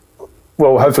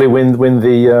 Well, hopefully when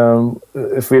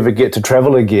if we ever get to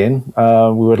travel again,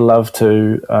 we would love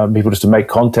to people just to make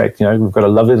contact. We've got a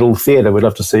lovely little theatre. We'd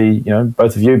love to see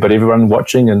both of you, but everyone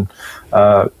watching, and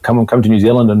come to New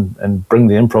Zealand and bring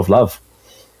the improv love.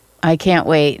 I can't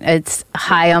wait. It's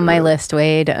high on my list,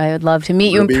 Wade. I would love to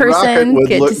meet you in person. Would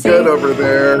look good over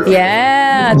there.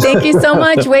 Yeah. Thank you so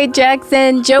much, Wade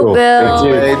Jackson, Joe Bill.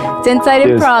 It's Inside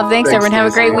Improv. Thanks, everyone.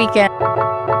 Have a great weekend.